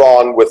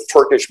Azerbaijan, with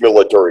Turkish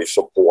military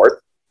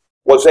support,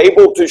 was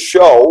able to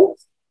show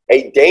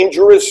a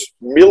dangerous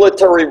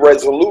military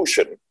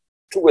resolution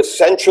to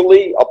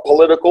essentially a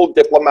political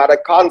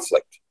diplomatic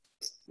conflict.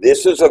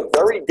 This is a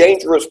very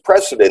dangerous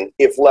precedent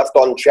if left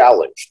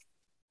unchallenged,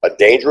 a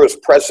dangerous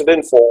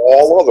precedent for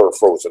all other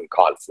frozen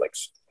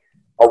conflicts.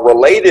 A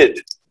related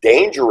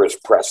dangerous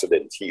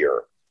precedent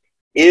here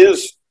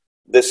is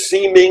the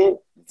seeming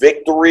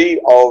victory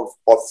of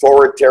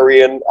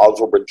authoritarian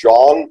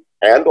Azerbaijan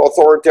and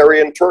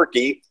authoritarian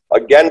Turkey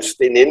against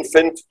an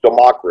infant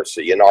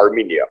democracy in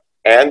Armenia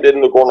and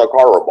in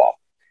Nagorno-Karabakh.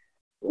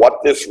 What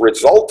this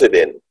resulted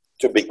in,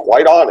 to be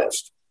quite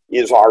honest,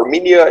 is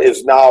Armenia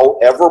is now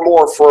ever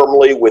more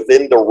firmly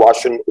within the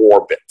Russian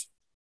orbit.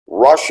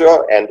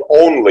 Russia and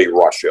only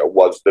Russia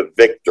was the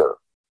victor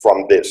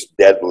from this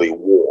deadly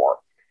war.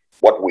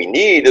 What we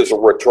need is a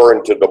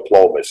return to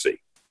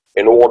diplomacy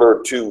in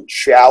order to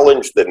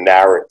challenge the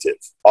narrative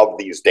of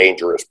these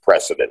dangerous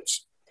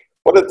precedents.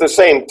 But at the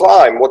same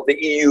time, what the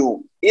EU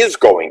is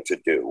going to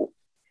do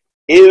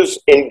is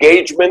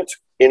engagement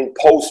in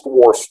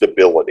post-war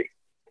stability.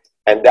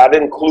 And that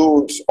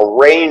includes a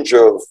range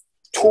of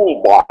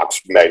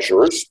toolbox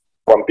measures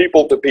from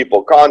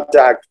people-to-people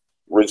contact,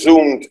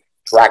 resumed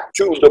track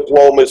 2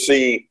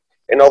 diplomacy.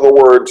 In other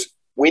words,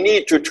 we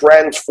need to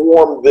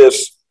transform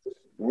this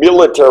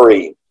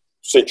military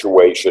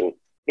situation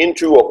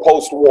into a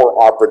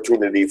post-war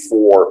opportunity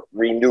for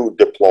renewed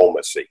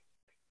diplomacy.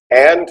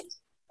 And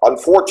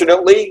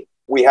unfortunately,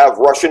 we have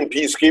Russian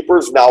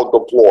peacekeepers now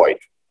deployed.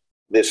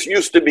 This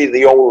used to be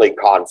the only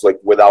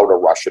conflict without a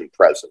Russian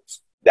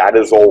presence. That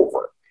is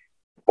over.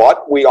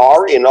 But we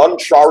are in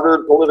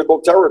uncharted political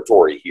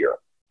territory here.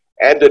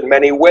 And in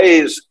many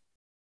ways,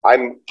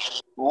 I'm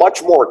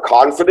much more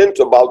confident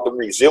about the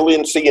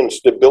resiliency and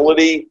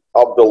stability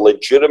of the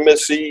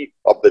legitimacy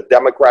of the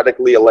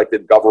democratically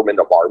elected government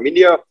of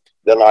Armenia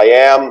than I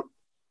am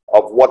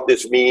of what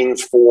this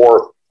means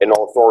for an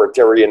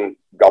authoritarian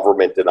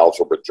government in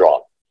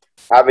Azerbaijan.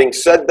 Having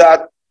said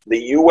that, the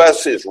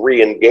US is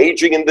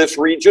re-engaging in this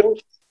region,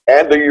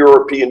 and the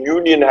European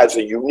Union has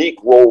a unique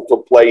role to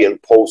play in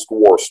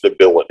post-war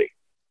stability.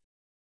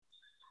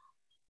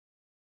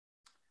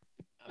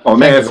 Oh,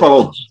 may I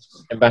follow?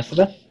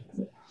 Ambassador?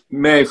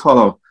 May I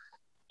follow?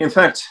 In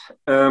fact,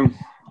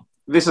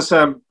 this is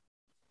a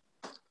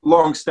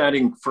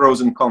long-standing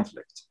frozen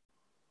conflict.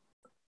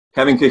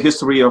 having a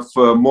history of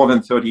more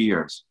than 30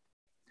 years.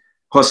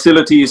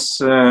 Hostilities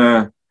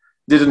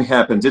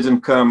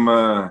didn't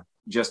come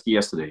just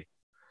yesterday.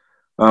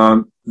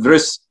 There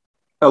is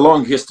a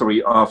long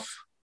history of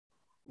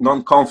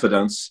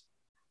non-confidence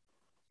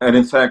and,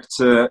 in fact,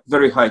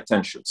 very high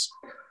tensions.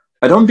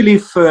 I don't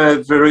believe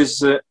there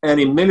is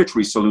any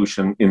military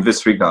solution in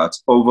this regard,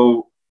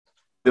 although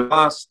the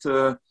last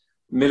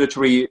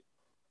military,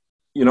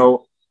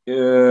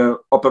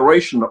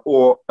 operation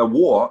or a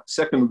war,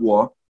 second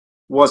war,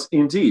 was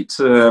indeed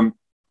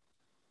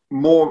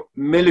more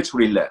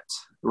military-led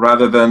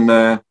rather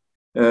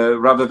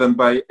than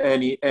by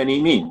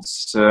any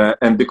means.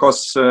 And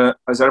because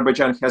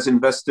Azerbaijan has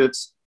invested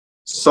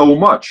so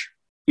much,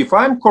 if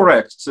I'm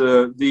correct,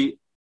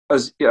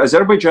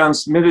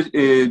 Azerbaijan's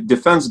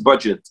defense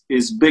budget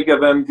is bigger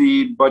than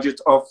the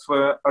budget of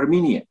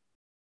Armenia,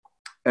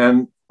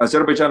 and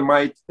Azerbaijan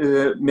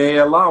may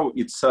allow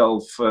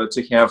itself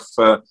to have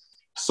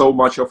so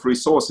much of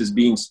resources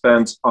being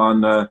spent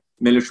on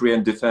military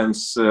and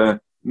defense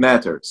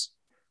matters.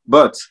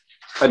 But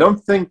I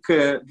don't think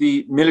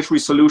the military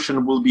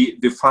solution will be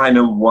the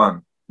final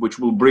one, which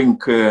will bring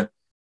kind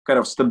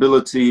of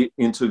stability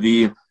into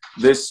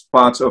this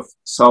part of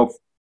South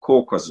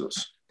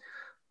Caucasus.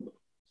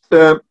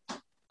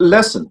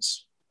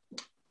 Lessons.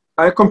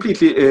 I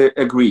completely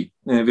agree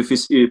with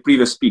his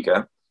previous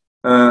speaker.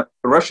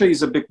 Russia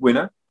is a big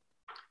winner,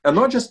 and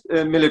not just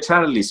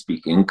militarily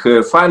speaking.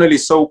 Finally,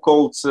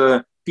 so-called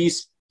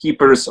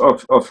peacekeepers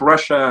of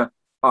Russia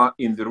are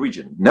in the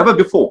region. Never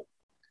before.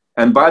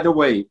 And by the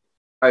way,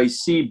 I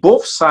see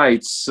both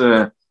sides,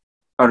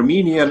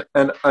 Armenian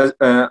and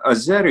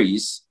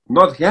Azeris,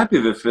 not happy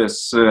with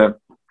this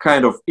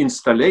kind of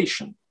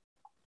installation.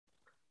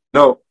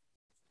 Now,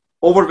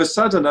 over the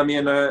sudden, I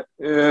mean,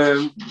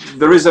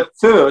 there is a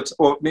third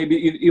or maybe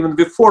even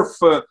the fourth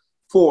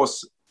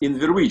force in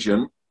the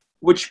region,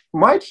 which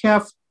might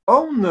have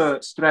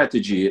own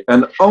strategy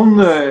and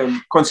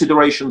own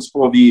considerations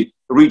for the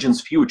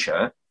region's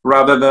future,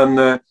 rather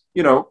than,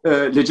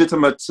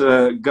 legitimate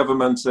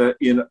government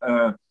in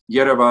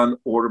Yerevan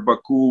or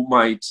Baku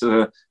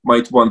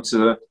might want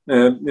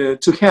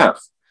to have.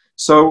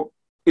 So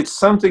it's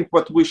something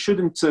what we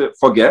shouldn't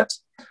forget.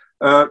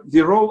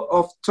 The role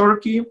of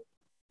Turkey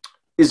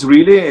is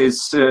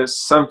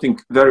something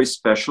very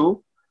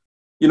special.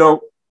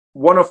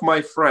 One of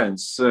my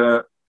friends,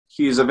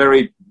 he is a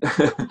very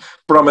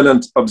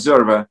prominent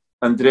observer,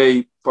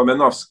 Andrei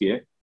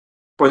Poniatowski,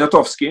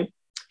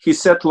 he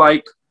said,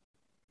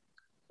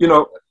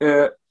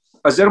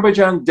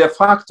 Azerbaijan de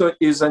facto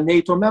is a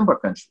NATO member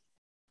country.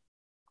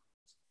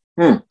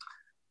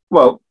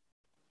 Well,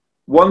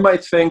 one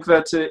might think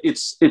that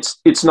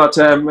it's not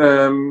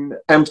an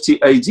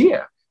empty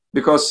idea,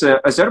 because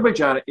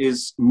Azerbaijan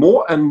is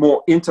more and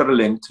more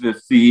interlinked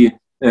with the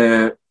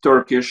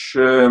Turkish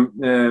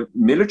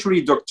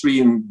military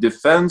doctrine,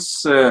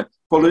 defense,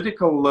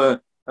 political,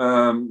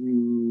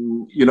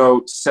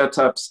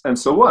 setups, and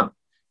so on.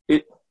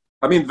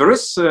 There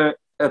is a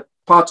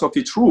part of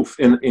the truth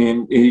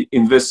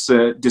in this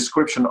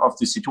description of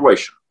the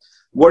situation.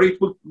 Where it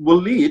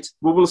will lead,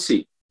 we will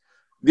see.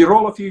 The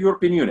role of the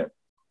European Union.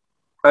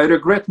 I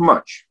regret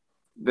much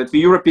that the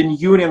European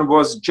Union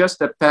was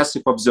just a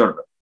passive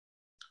observer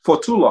for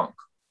too long.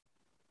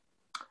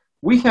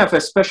 We have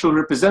a special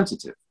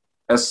representative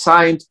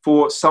assigned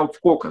for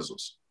South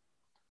Caucasus,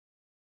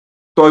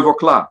 Toivo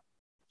Kla.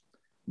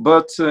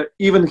 But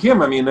even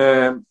him,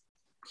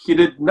 he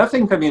did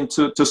nothing,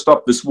 to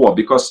stop this war,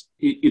 because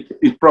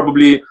it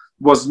probably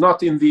was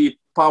not in the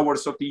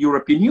powers of the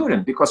European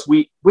Union, because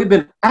we've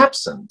been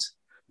absent.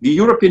 The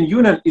European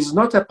Union is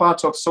not a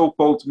part of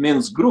so-called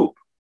Minsk group.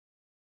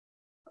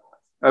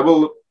 I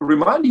will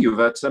remind you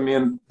that,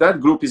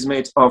 that group is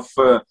made of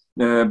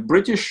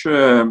British,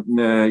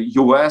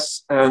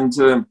 US, and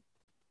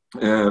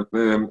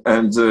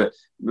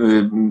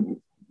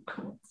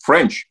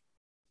French,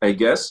 I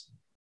guess,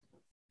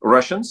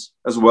 Russians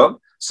as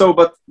well. So,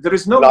 but there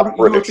is no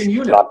European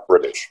Union. Not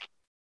British.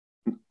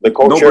 The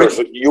co-chairs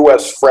are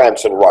US,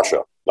 France, and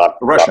Russia. Not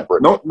British.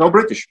 No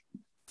British.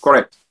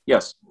 Correct.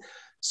 Yes.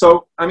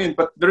 So,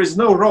 but there is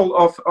no role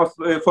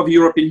for the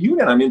European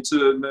Union,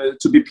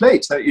 to be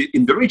played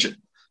in the region.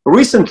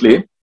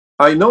 Recently,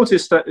 I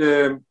noticed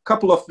a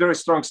couple of very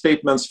strong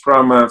statements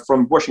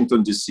from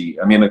Washington, D.C.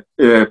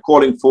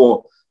 Calling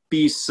for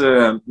peace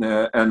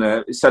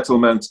and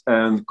settlement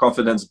and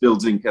confidence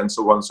building and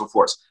so on and so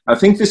forth. I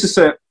think this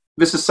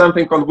is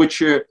something on which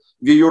the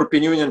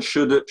European Union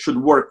should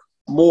work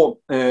more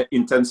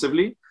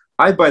intensively.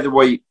 I, by the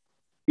way,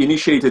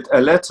 initiated a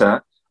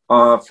letter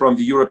from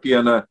the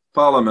European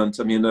Parliament,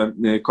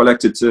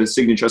 collected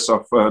signatures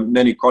of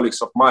many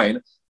colleagues of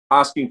mine,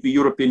 asking the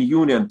European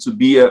Union to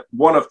be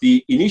one of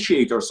the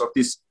initiators of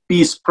this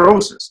peace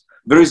process.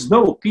 There is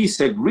no peace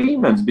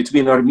agreement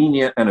between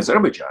Armenia and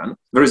Azerbaijan.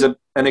 There is an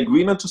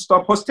agreement to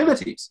stop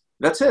hostilities.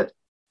 That's it.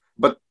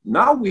 But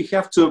now we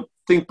have to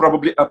think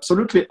probably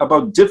absolutely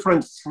about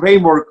different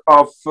framework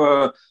of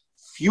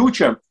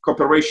future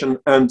cooperation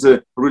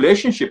and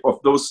relationship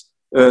of those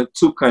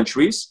two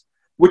countries.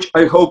 which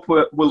I hope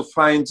will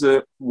find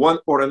one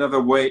or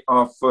another way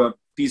of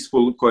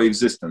peaceful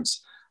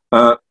coexistence.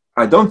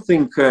 I don't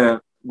think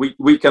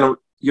we can,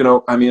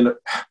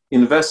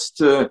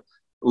 invest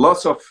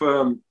lots of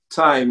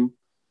time,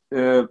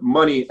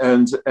 money,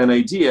 and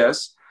ideas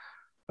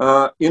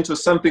into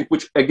something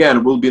which,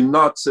 again, will be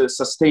not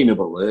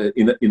sustainable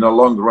in a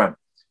long run.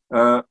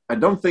 I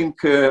don't think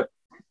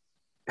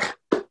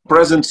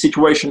present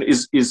situation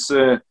is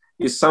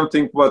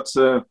something what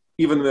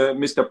even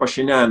Mr.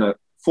 Pashinyan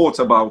thought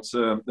about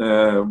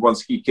once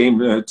he came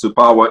to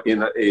power in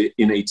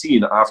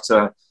 18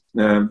 after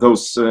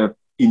those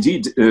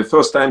indeed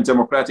first-time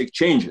democratic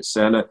changes,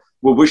 and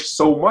we wished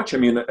so much.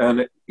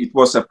 And it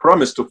was a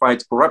promise to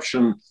fight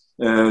corruption,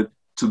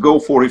 to go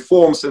for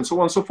reforms, and so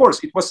on and so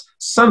forth. It was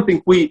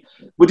something we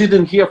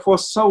didn't hear for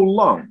so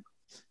long.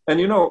 And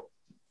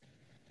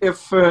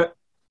if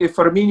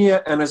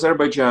Armenia and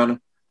Azerbaijan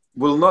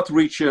will not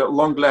reach a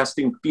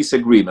long-lasting peace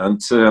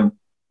agreement,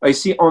 I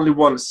see only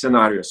one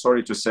scenario,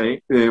 sorry to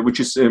say,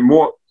 which is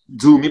more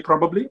doomy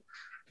probably,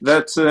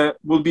 that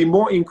will be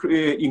more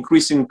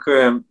increasing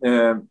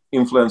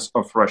influence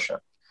of Russia.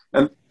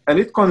 And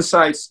it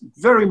coincides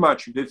very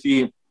much with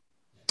the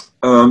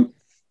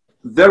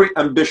very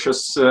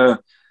ambitious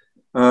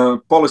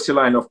policy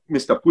line of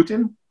Mr.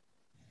 Putin.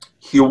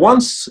 He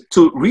wants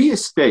to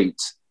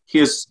reinstate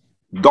his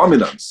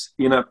dominance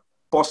in a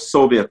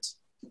post-Soviet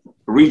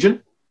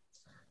region.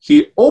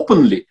 He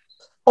openly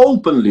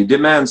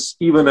demands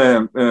even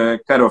a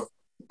kind of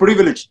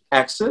privileged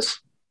access.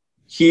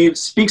 He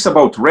speaks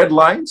about red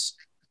lines,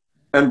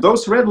 and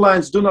those red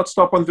lines do not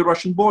stop on the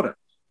Russian border.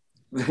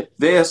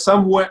 They are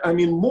somewhere,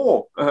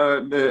 more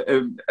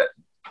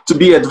to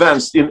be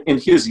advanced in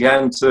his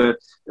hand.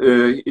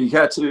 He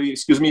had,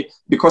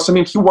 because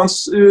he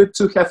wants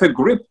to have a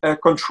grip,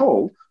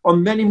 control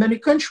on many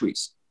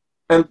countries,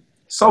 and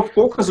South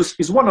Caucasus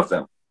is one of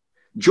them.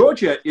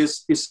 Georgia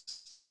is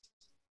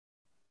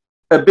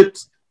a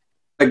bit,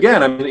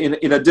 again,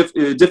 in a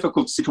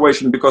difficult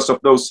situation because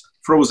of those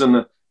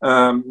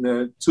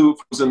two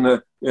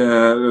frozen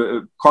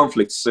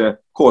conflicts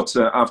caught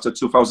after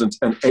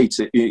 2008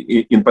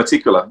 in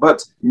particular.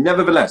 But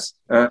nevertheless,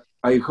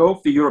 I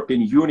hope the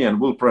European Union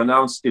will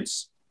pronounce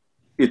its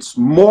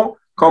more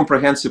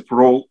comprehensive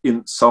role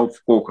in South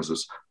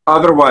Caucasus.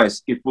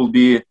 Otherwise, it will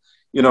be,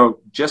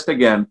 just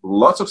again,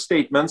 lots of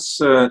statements,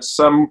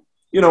 some,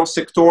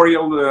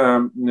 sectorial,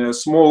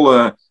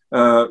 small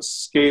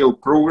scale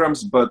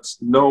programs, but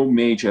no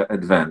major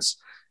advance.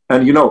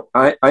 And,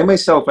 I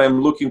myself,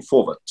 I'm looking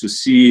forward to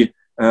see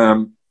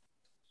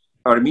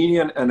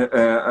Armenian and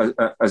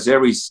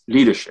Azeris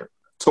leadership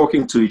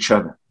talking to each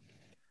other.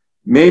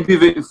 Maybe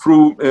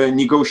through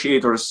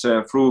negotiators,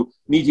 through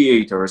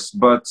mediators,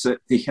 but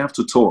they have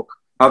to talk.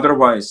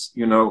 Otherwise,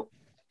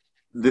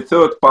 the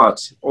third part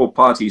or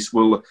parties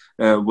will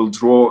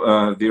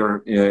draw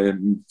their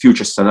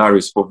future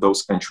scenarios for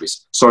those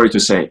countries. Sorry to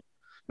say.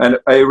 And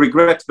I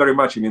regret very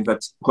much,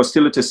 that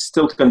hostilities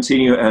still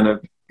continue. And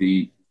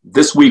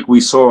this week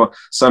we saw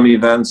some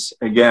events,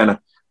 again,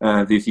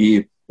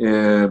 the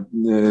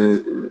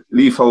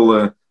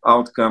lethal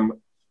outcome.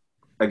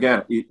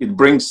 Again, it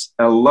brings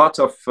a lot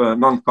of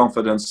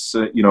non-confidence,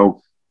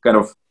 kind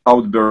of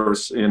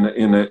outbursts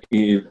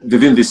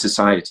within these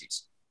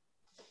societies.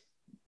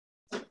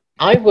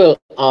 I will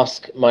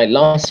ask my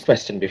last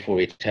question before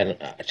we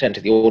turn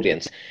to the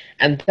audience,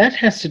 and that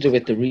has to do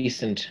with the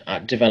recent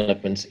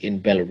developments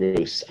in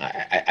Belarus.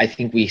 I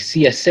think we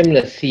see a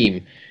similar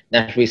theme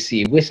that we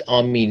see with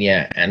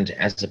Armenia and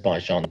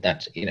Azerbaijan,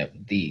 that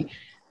the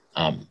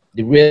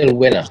real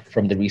winner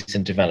from the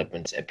recent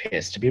developments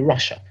appears to be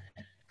Russia.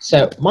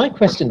 So my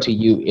question to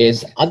you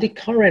is, are the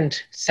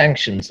current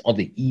sanctions or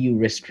the EU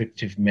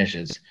restrictive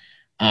measures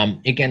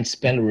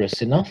against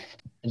Belarus enough?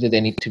 Do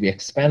they need to be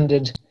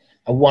expanded?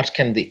 What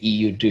can the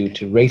EU do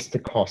to raise the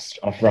cost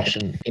of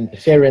Russian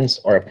interference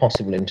or a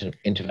possible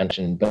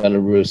intervention in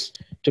Belarus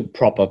to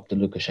prop up the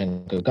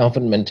Lukashenko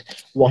government?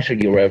 What are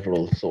your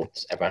overall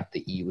thoughts about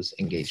the EU's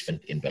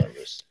engagement in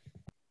Belarus?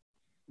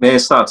 May I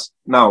start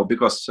now?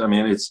 Because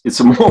it's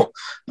a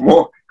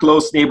more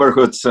close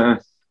neighborhood to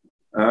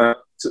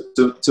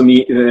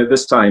me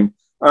this time.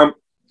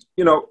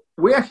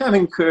 We're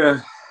having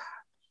a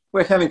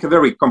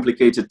very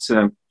complicated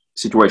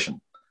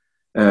situation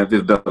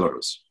with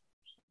Belarus.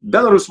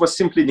 Belarus was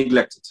simply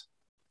neglected.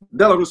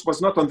 Belarus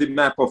was not on the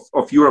map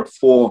of Europe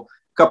for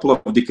a couple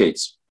of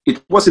decades.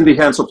 It was in the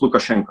hands of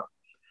Lukashenko.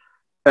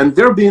 And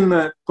there have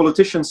been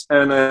politicians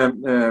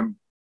and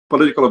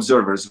political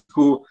observers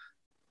who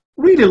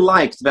really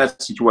liked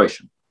that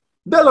situation.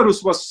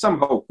 Belarus was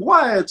somehow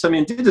quiet,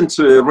 didn't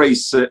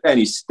raise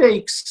any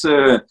stakes.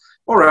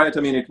 All right,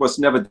 it was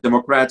never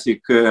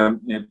democratic.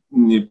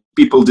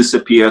 People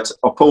disappeared,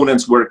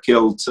 opponents were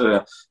killed,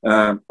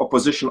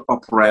 opposition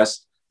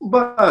oppressed.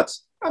 But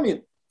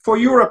for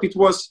Europe, it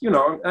was,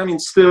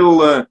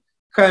 still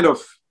kind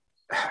of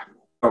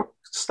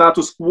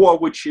status quo,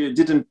 which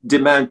didn't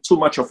demand too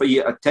much of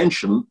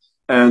attention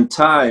and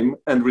time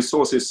and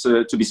resources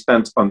to be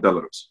spent on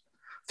Belarus.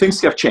 Things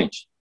have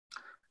changed.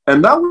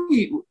 And now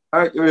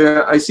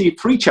I see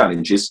three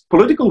challenges.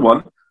 Political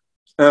one,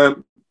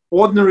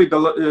 ordinary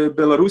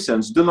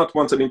Belarusians do not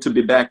want to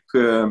be back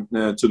to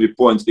the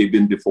point they've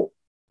been before.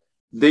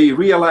 They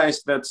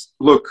realize that,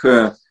 look,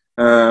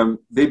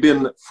 they've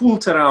been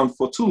fooled around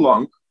for too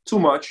long, too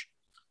much,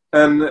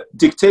 and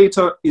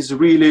dictator is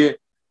really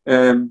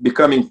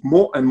becoming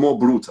more and more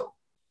brutal.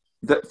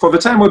 For the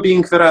time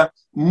being, there are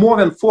more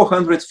than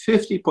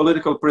 450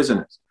 political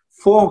prisoners.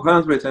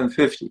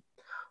 450.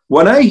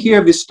 When I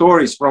hear these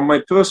stories from my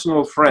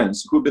personal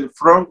friends who've been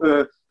thrown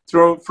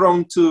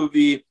to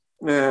the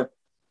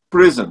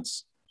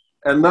prisons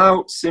and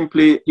now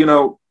simply,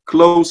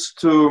 close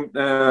to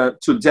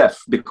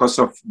death because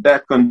of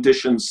bad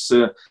conditions,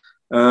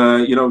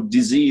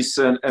 disease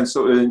and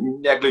so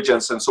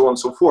negligence and so on and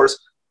so forth.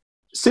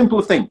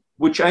 Simple thing,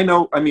 which I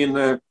know,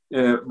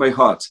 by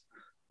heart.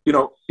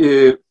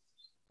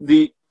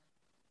 The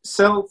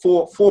cell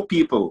for 4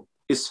 people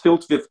is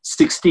filled with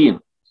 16.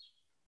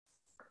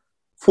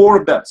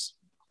 4 beds,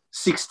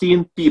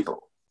 16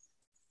 people.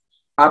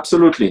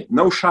 Absolutely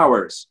no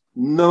showers,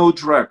 no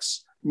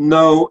drugs,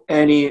 no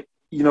any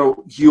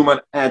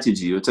human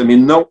attitude.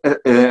 No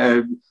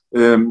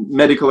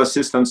medical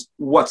assistance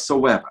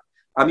whatsoever.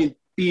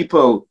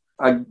 People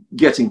are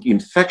getting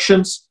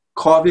infections,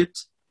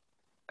 COVID,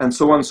 and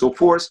so on and so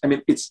forth.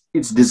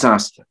 It's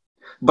disaster.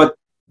 But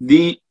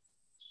the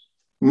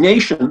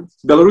nation,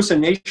 Belarusian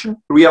nation,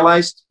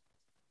 realized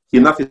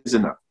enough is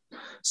enough.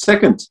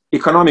 Second,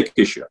 economic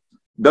issue.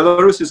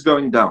 Belarus is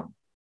going down,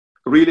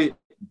 really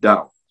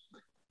down.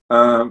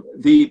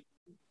 The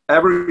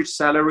average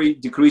salary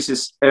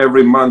decreases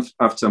every month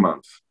after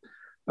month.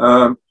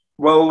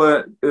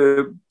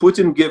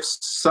 Putin gives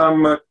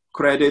some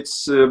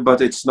credits,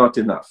 but it's not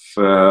enough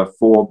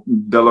for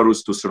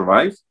Belarus to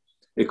survive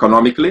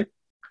economically.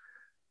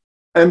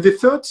 And the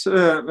third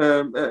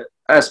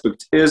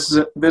aspect is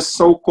this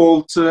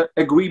so-called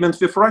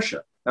agreement with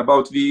Russia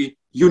about the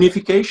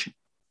unification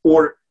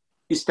or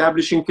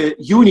establishing a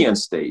union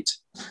state,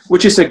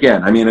 which is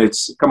again,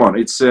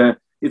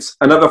 it's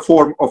another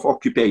form of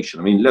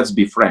occupation. Let's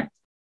be frank.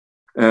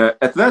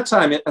 At that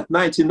time, at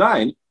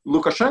 99,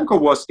 Lukashenko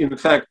was in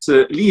fact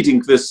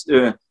leading this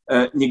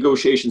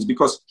negotiations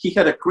because he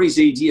had a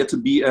crazy idea to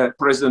be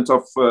president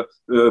of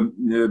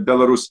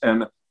Belarus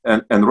and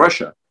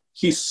Russia.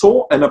 He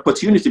saw an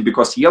opportunity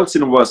because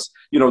Yeltsin was,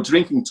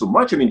 drinking too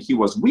much. He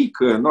was weak,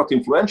 not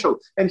influential,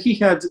 and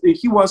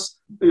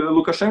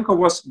Lukashenko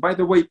was, by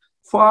the way,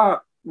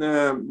 far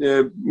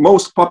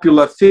most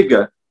popular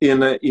figure in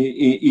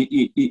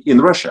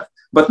Russia.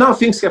 But now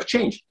things have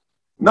changed.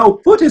 Now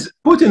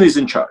Putin is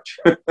in charge,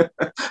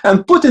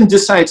 and Putin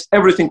decides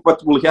everything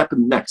what will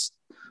happen next.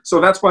 So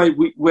that's why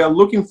we are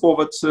looking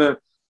forward to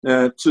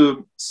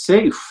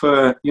save,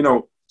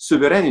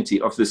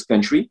 sovereignty of this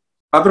country.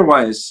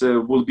 Otherwise,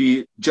 will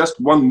be just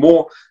one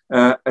more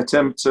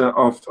attempt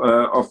of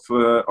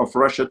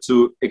Russia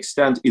to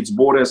extend its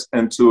borders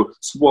and to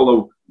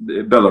swallow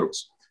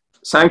Belarus.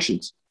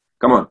 Sanctions,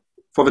 come on.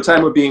 For the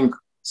time of being,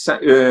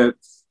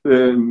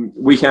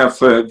 we had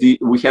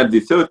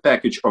the third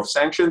package of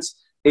sanctions.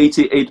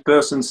 88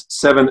 persons,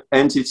 7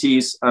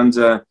 entities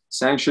under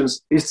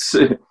sanctions. It's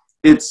a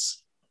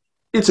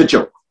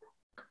joke.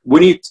 We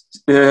need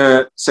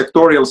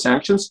sectorial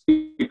sanctions,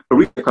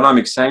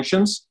 economic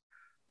sanctions.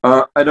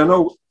 I don't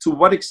know to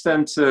what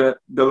extent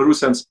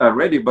Belarusians are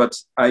ready, but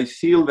I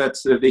feel that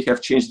they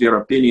have changed their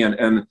opinion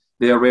and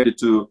they are ready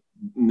to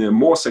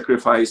more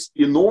sacrifice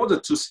in order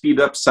to speed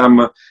up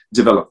some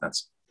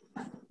developments.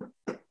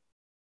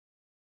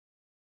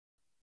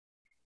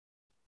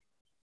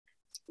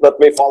 Let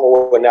me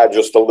follow on that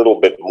just a little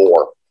bit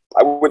more.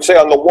 I would say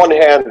on the one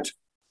hand,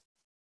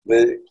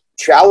 the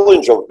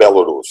challenge of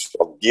Belarus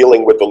of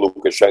dealing with the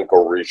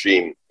Lukashenko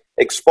regime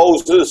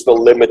exposes the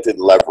limited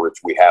leverage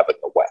we have in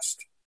the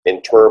West.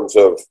 In terms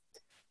of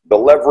the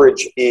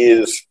leverage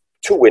is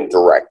too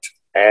indirect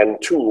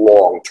and too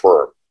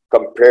long-term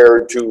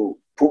compared to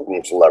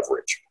Putin's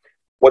leverage.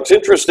 What's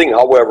interesting,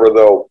 however,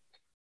 though,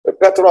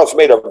 Petros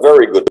made a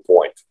very good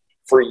point.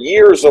 For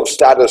years of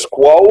status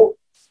quo,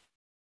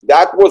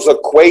 that was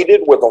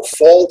equated with a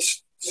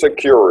false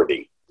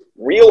security.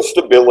 Real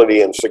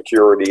stability and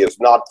security is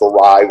not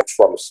derived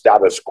from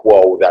status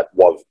quo that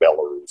was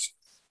Belarus.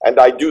 And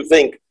I do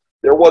think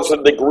there was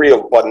a degree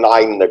of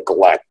benign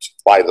neglect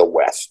by the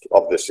West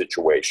of the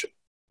situation.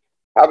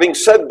 Having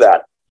said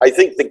that, I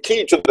think the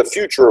key to the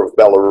future of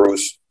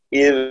Belarus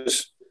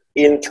is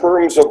in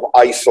terms of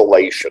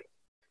isolation.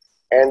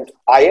 And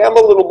I am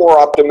a little more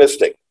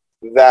optimistic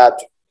that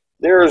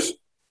there's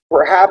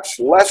perhaps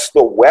less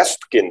the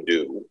West can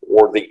do,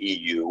 or the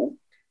EU,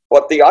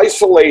 but the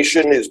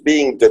isolation is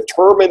being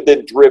determined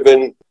and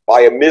driven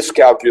by a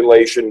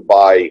miscalculation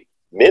by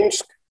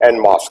Minsk and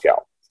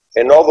Moscow.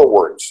 In other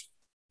words,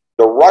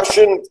 the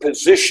Russian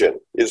position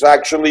is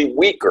actually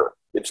weaker.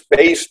 It's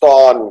based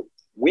on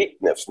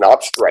weakness,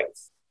 not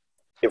strength.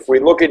 If we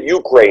look at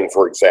Ukraine,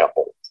 for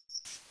example,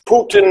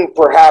 Putin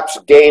perhaps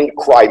gained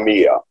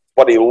Crimea,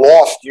 but he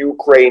lost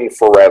Ukraine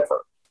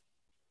forever.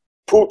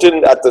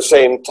 Putin, at the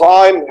same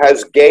time,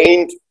 has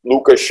gained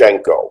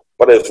Lukashenko,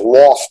 but has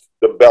lost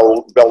the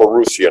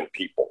Belarusian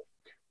people.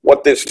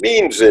 What this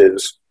means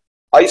is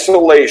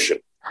isolation,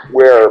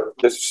 where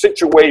the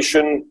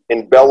situation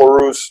in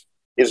Belarus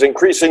is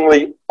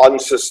increasingly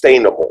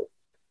unsustainable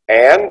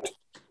and,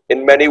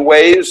 in many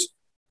ways,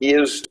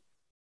 is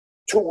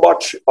too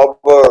much of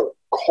a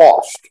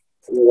cost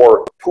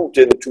for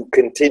Putin to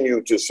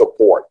continue to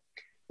support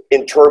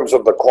in terms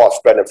of the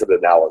cost-benefit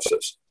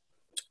analysis.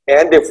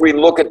 And if we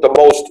look at the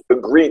most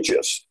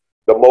egregious,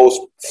 the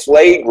most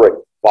flagrant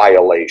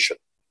violation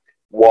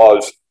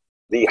was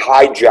the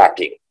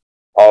hijacking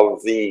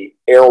of the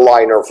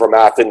airliner from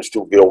Athens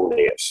to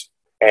Vilnius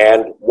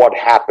and what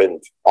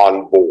happened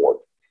on board.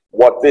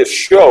 What this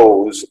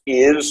shows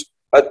is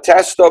a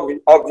test of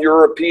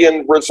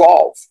European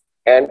resolve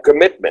and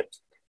commitment.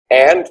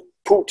 And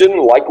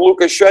Putin, like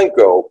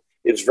Lukashenko,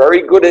 is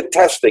very good at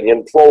testing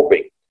and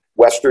probing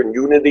Western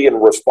unity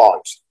and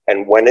response.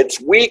 And when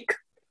it's weak,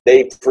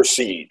 they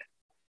proceed.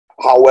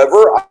 However,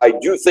 I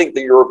do think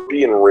the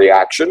European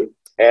reaction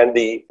and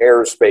the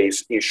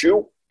airspace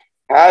issue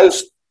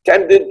has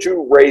tended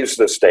to raise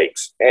the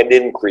stakes and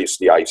increase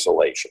the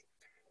isolation.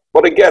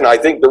 But again, I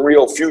think the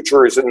real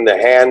future is in the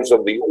hands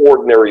of the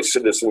ordinary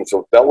citizens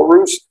of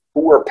Belarus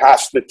who are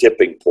past the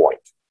tipping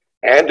point.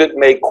 And it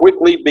may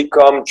quickly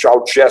become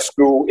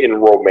Ceausescu in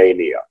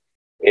Romania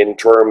in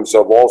terms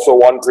of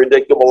also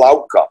unpredictable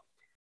outcome.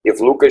 If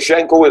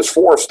Lukashenko is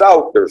forced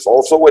out, there's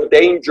also a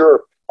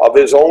danger of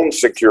his own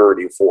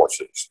security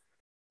forces,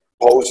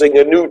 posing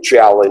a new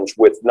challenge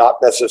with not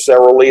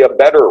necessarily a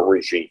better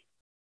regime.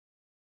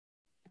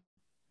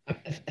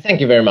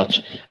 Thank you very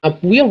much.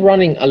 We are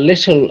running a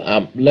little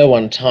low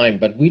on time,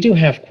 but we do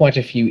have quite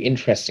a few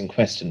interesting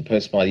questions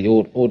posed by the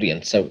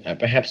audience, so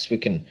perhaps we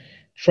can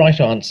try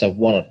to answer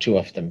one or two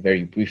of them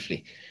very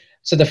briefly.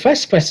 So the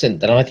first question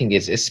that I think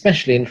is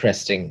especially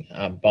interesting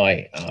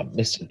by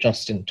Mr.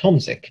 Justin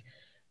Tomzik.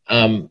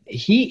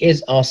 He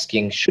is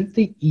asking, should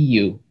the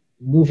EU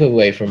move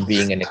away from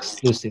being an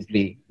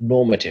exclusively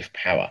normative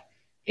power?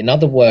 In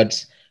other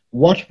words,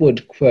 what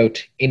would,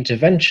 quote,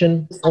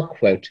 intervention or,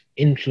 quote,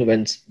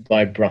 influence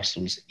by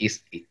Brussels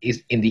is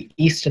in the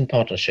Eastern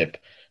Partnership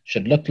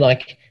should look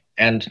like?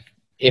 And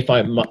if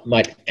I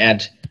might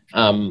add,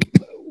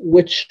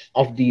 which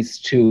of these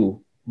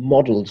two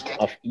models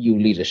of EU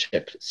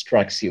leadership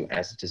strikes you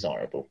as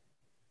desirable?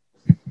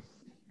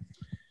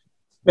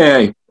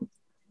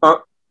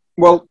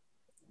 Well,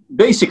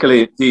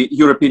 basically, the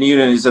European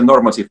Union is a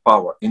normative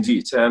power,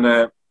 indeed.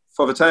 And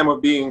for the time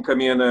of being, I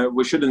mean,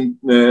 we shouldn't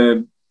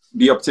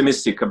be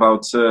optimistic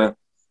about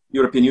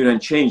European Union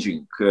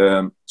changing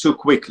too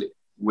quickly.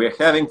 We're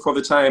having for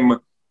the time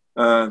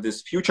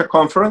this future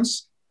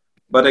conference,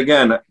 but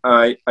again,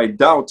 I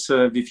doubt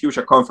the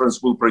future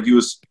conference will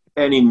produce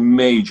any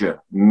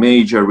major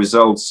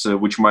results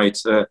which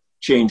might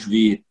change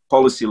the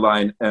policy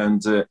line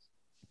and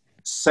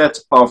set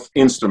of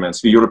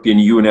instruments the European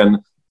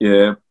Union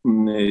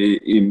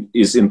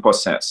is in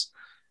possess.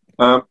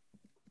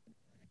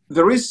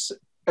 There is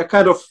a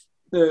kind of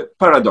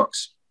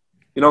paradox.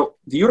 You know,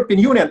 the European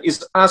Union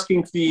is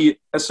asking the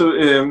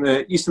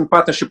Eastern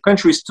Partnership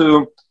countries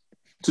to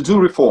do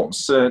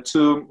reforms,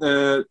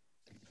 to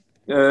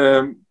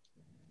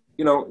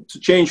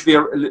change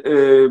their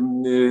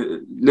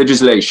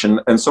legislation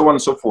and so on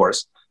and so forth.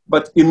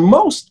 But in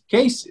most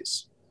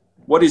cases,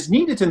 what is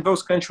needed in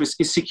those countries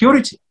is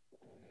security.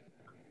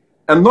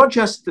 And not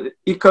just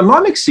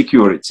economic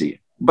security,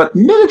 but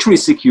military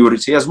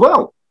security as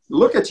well.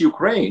 Look at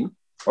Ukraine,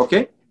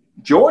 okay?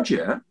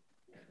 Georgia,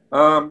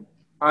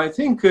 I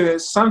think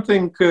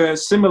something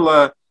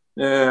similar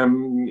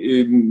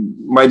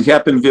might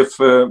happen with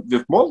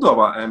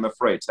Moldova, I'm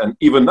afraid. And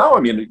even now, I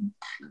mean,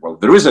 well,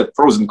 there is a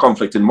frozen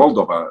conflict in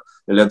Moldova,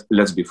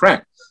 let's be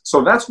frank.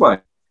 So that's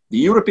why the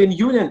European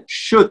Union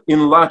should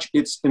enlarge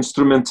its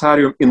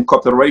instrumentarium in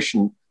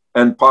cooperation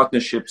and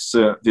partnerships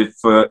with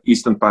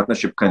Eastern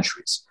Partnership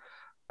countries.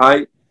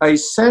 I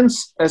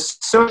sense a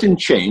certain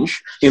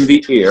change in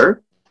the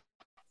air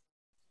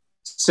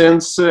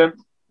since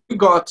we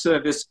got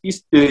this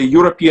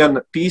European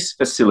Peace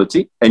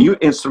Facility, a new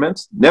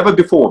instrument. Never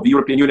before the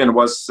European Union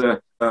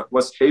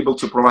was able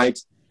to provide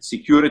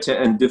security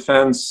and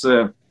defense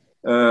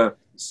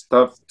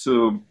stuff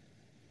to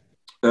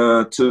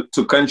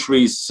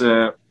countries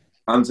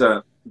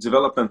under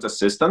development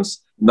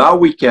assistance. Now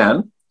we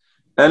can.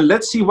 And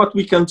let's see what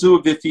we can do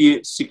with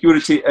the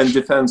security and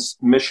defense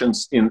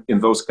missions in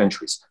those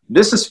countries.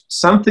 This is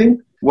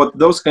something what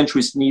those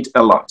countries need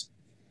a lot.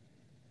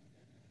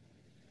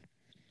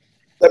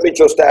 Let me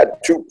just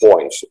add 2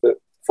 points.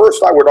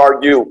 First, I would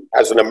argue,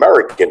 as an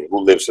American who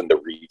lives in the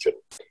region,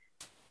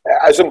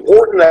 as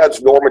important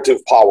as normative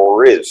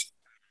power is,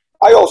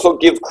 I also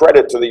give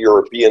credit to the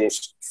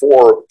Europeans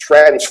for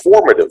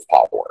transformative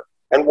power.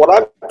 And what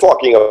I'm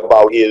talking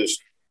about is,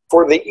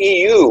 for the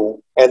EU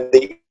and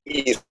the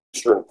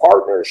Eastern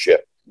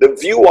Partnership, the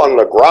view on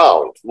the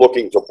ground,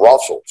 looking to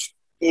Brussels,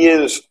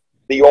 is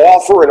the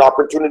offer and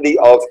opportunity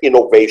of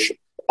innovation,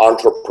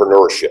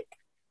 entrepreneurship,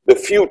 the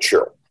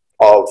future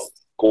of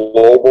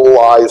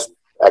globalized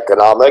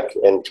economic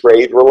and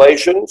trade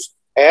relations,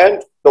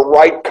 and the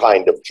right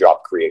kind of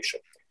job creation.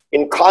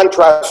 In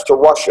contrast to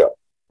Russia,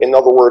 in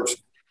other words,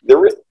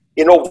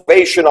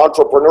 innovation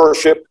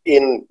entrepreneurship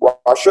in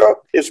Russia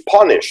is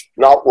punished,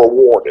 not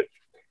rewarded.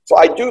 So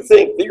I do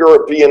think the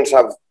Europeans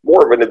have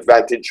more of an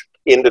advantage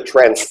in the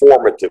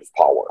transformative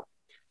power.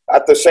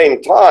 At the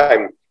same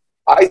time,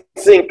 I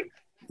think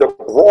the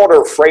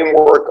broader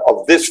framework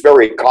of this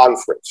very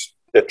conference,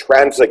 the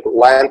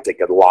Transatlantic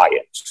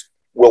Alliance,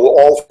 will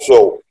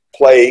also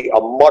play a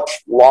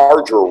much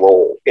larger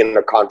role in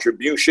the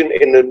contribution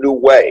in a new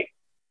way.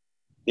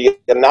 The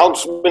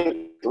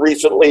announcement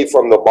recently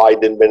from the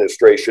Biden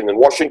administration in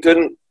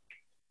Washington,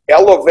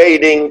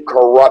 elevating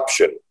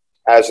corruption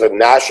as a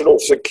national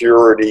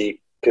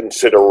security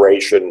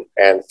consideration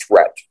and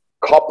threat,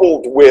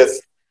 coupled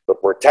with the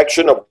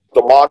protection of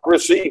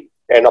democracy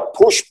and a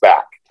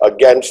pushback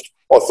against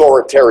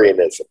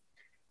authoritarianism.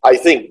 I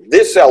think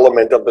this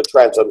element of the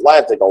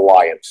Transatlantic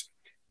Alliance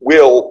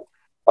will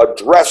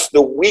address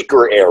the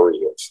weaker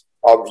areas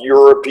of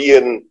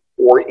European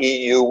or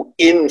EU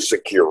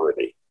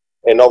insecurity.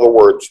 In other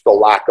words, the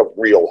lack of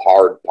real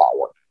hard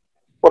power.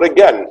 But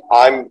again,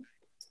 I'm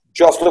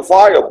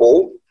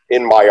justifiable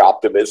in my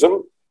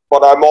optimism,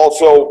 but I'm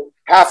also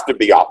have to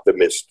be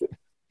optimistic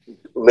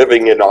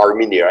living in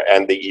Armenia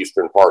and the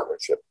Eastern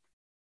Partnership.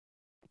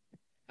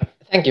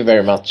 Thank you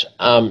very much.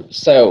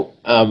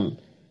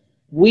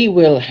 We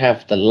will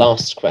have the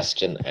last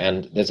question,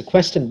 and there's a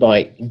question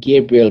by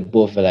Gabriel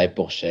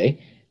Beauvalet-Bosche,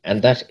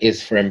 and that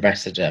is for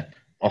Ambassador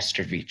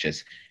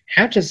Ostrovicius.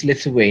 How does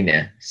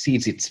Lithuania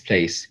seize its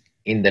place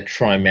in the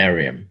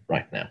trimarium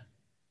right now?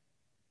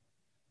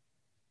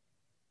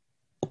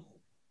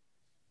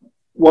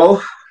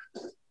 Well,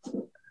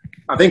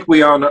 I think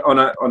we are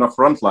on a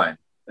front line,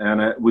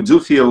 and we do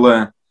feel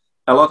a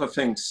lot of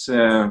things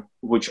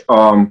which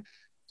are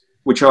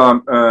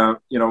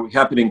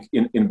happening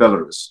in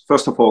Belarus.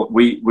 First of all,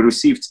 we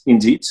received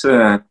indeed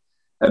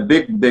a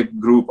big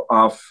group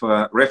of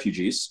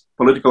refugees,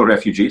 political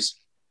refugees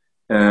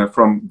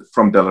from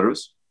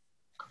Belarus.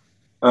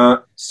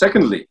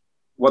 Secondly,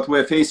 what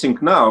we're facing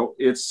now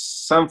is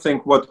something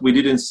what we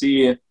didn't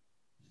see,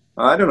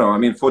 I don't know, I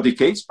mean, for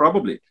decades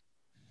probably.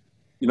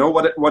 You know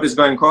what is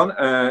going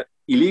on?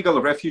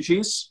 Illegal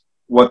refugees,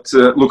 what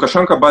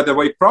Lukashenko, by the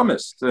way,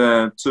 promised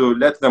to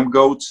let them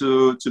go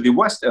to the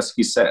West, as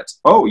he said.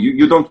 Oh,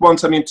 you don't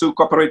want, I mean, to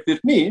cooperate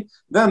with me?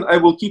 Then I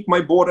will keep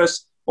my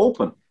borders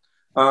open.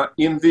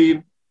 In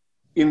the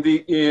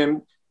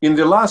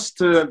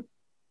last,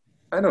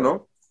 I don't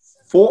know,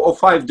 4 or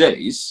 5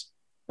 days,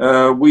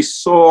 we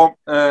saw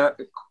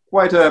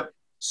quite a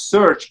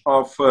surge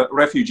of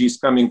refugees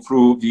coming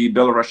through the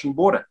Belarusian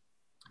border.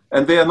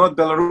 And they are not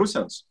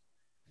Belarusians.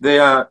 They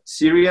are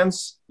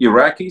Syrians,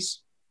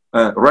 Iraqis,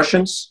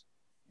 Russians,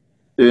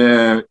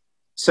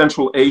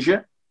 Central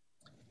Asia.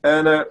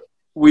 And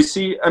we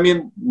see, I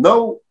mean,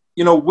 no,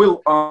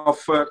 will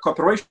of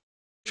cooperation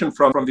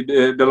from the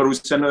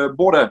Belarusian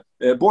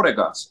border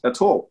guards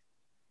at all.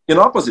 In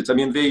opposite, I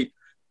mean, they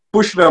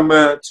push them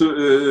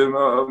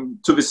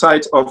to the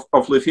side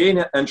of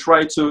Lithuania and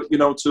try to,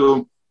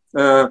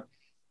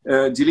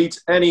 delete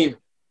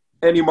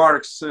any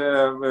marks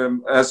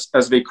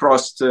as they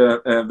crossed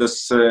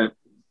this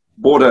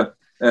border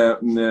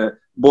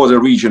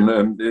region,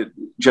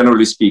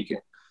 generally speaking.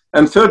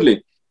 And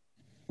thirdly,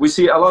 we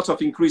see a lot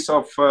of increase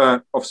of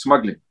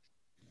smuggling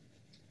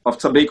of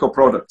tobacco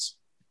products,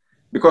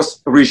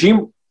 because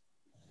regime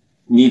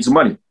needs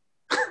money,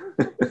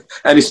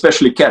 and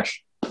especially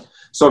cash.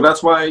 So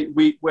that's why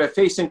we're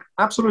facing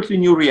absolutely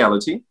new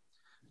reality.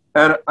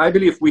 And I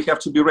believe we have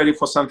to be ready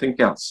for something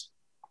else.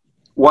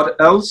 What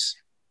else?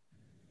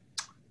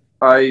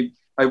 I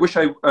wish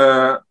I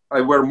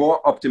were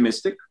more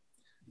optimistic,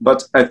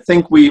 but I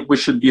think we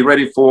should be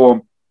ready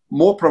for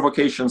more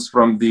provocations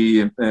from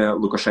the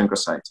Lukashenko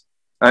side.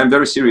 I'm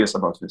very serious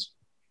about this.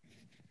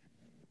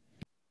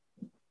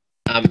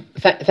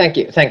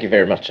 Thank you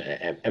very much,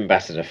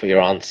 Ambassador, for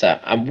your answer.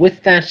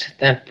 With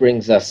that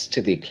brings us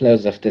to the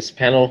close of this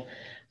panel.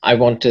 I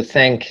want to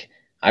thank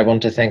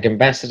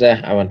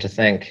Ambassador, I want to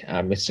thank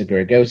Mr.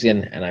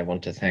 Gregosian, and I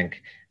want to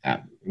thank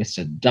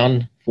Mr.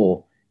 Dunn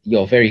for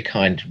your very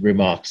kind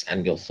remarks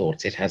and your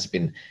thoughts. It has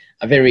been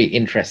a very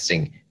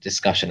interesting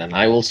discussion, and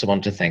I also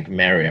want to thank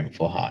Mariam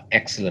for her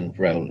excellent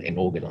role in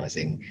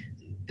organizing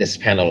this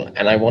panel.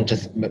 And I want to,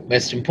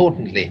 most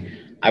importantly,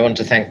 I want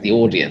to thank the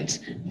audience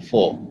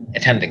for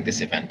attending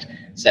this event.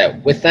 So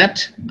with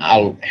that,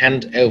 I'll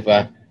hand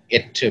over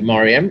it to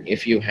Mariam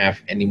if you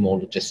have any more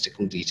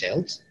logistical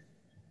details.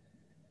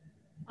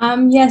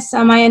 Yes,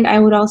 on my end, I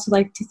would also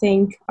like to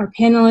thank our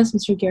panelists,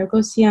 Mr.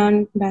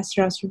 Gregosian,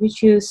 Ambassador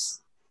Ostrovicius,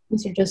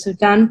 Mr. Joseph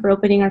Dunn for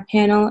opening our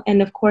panel,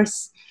 and of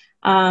course,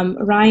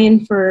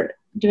 Ryan for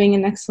doing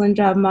an excellent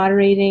job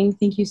moderating.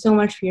 Thank you so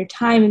much for your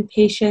time and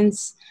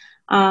patience.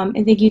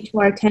 And thank you to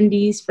our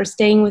attendees for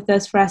staying with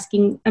us, for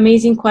asking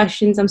amazing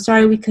questions. I'm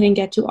sorry we couldn't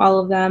get to all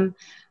of them.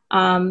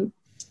 And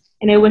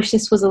I wish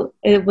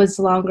it was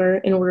longer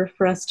in order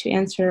for us to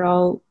answer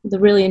all the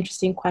really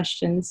interesting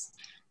questions.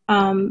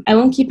 I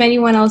won't keep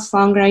anyone else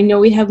longer. I know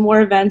we have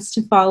more events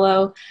to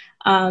follow.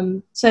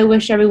 So I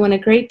wish everyone a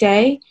great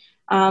day,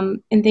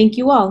 and thank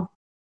you all.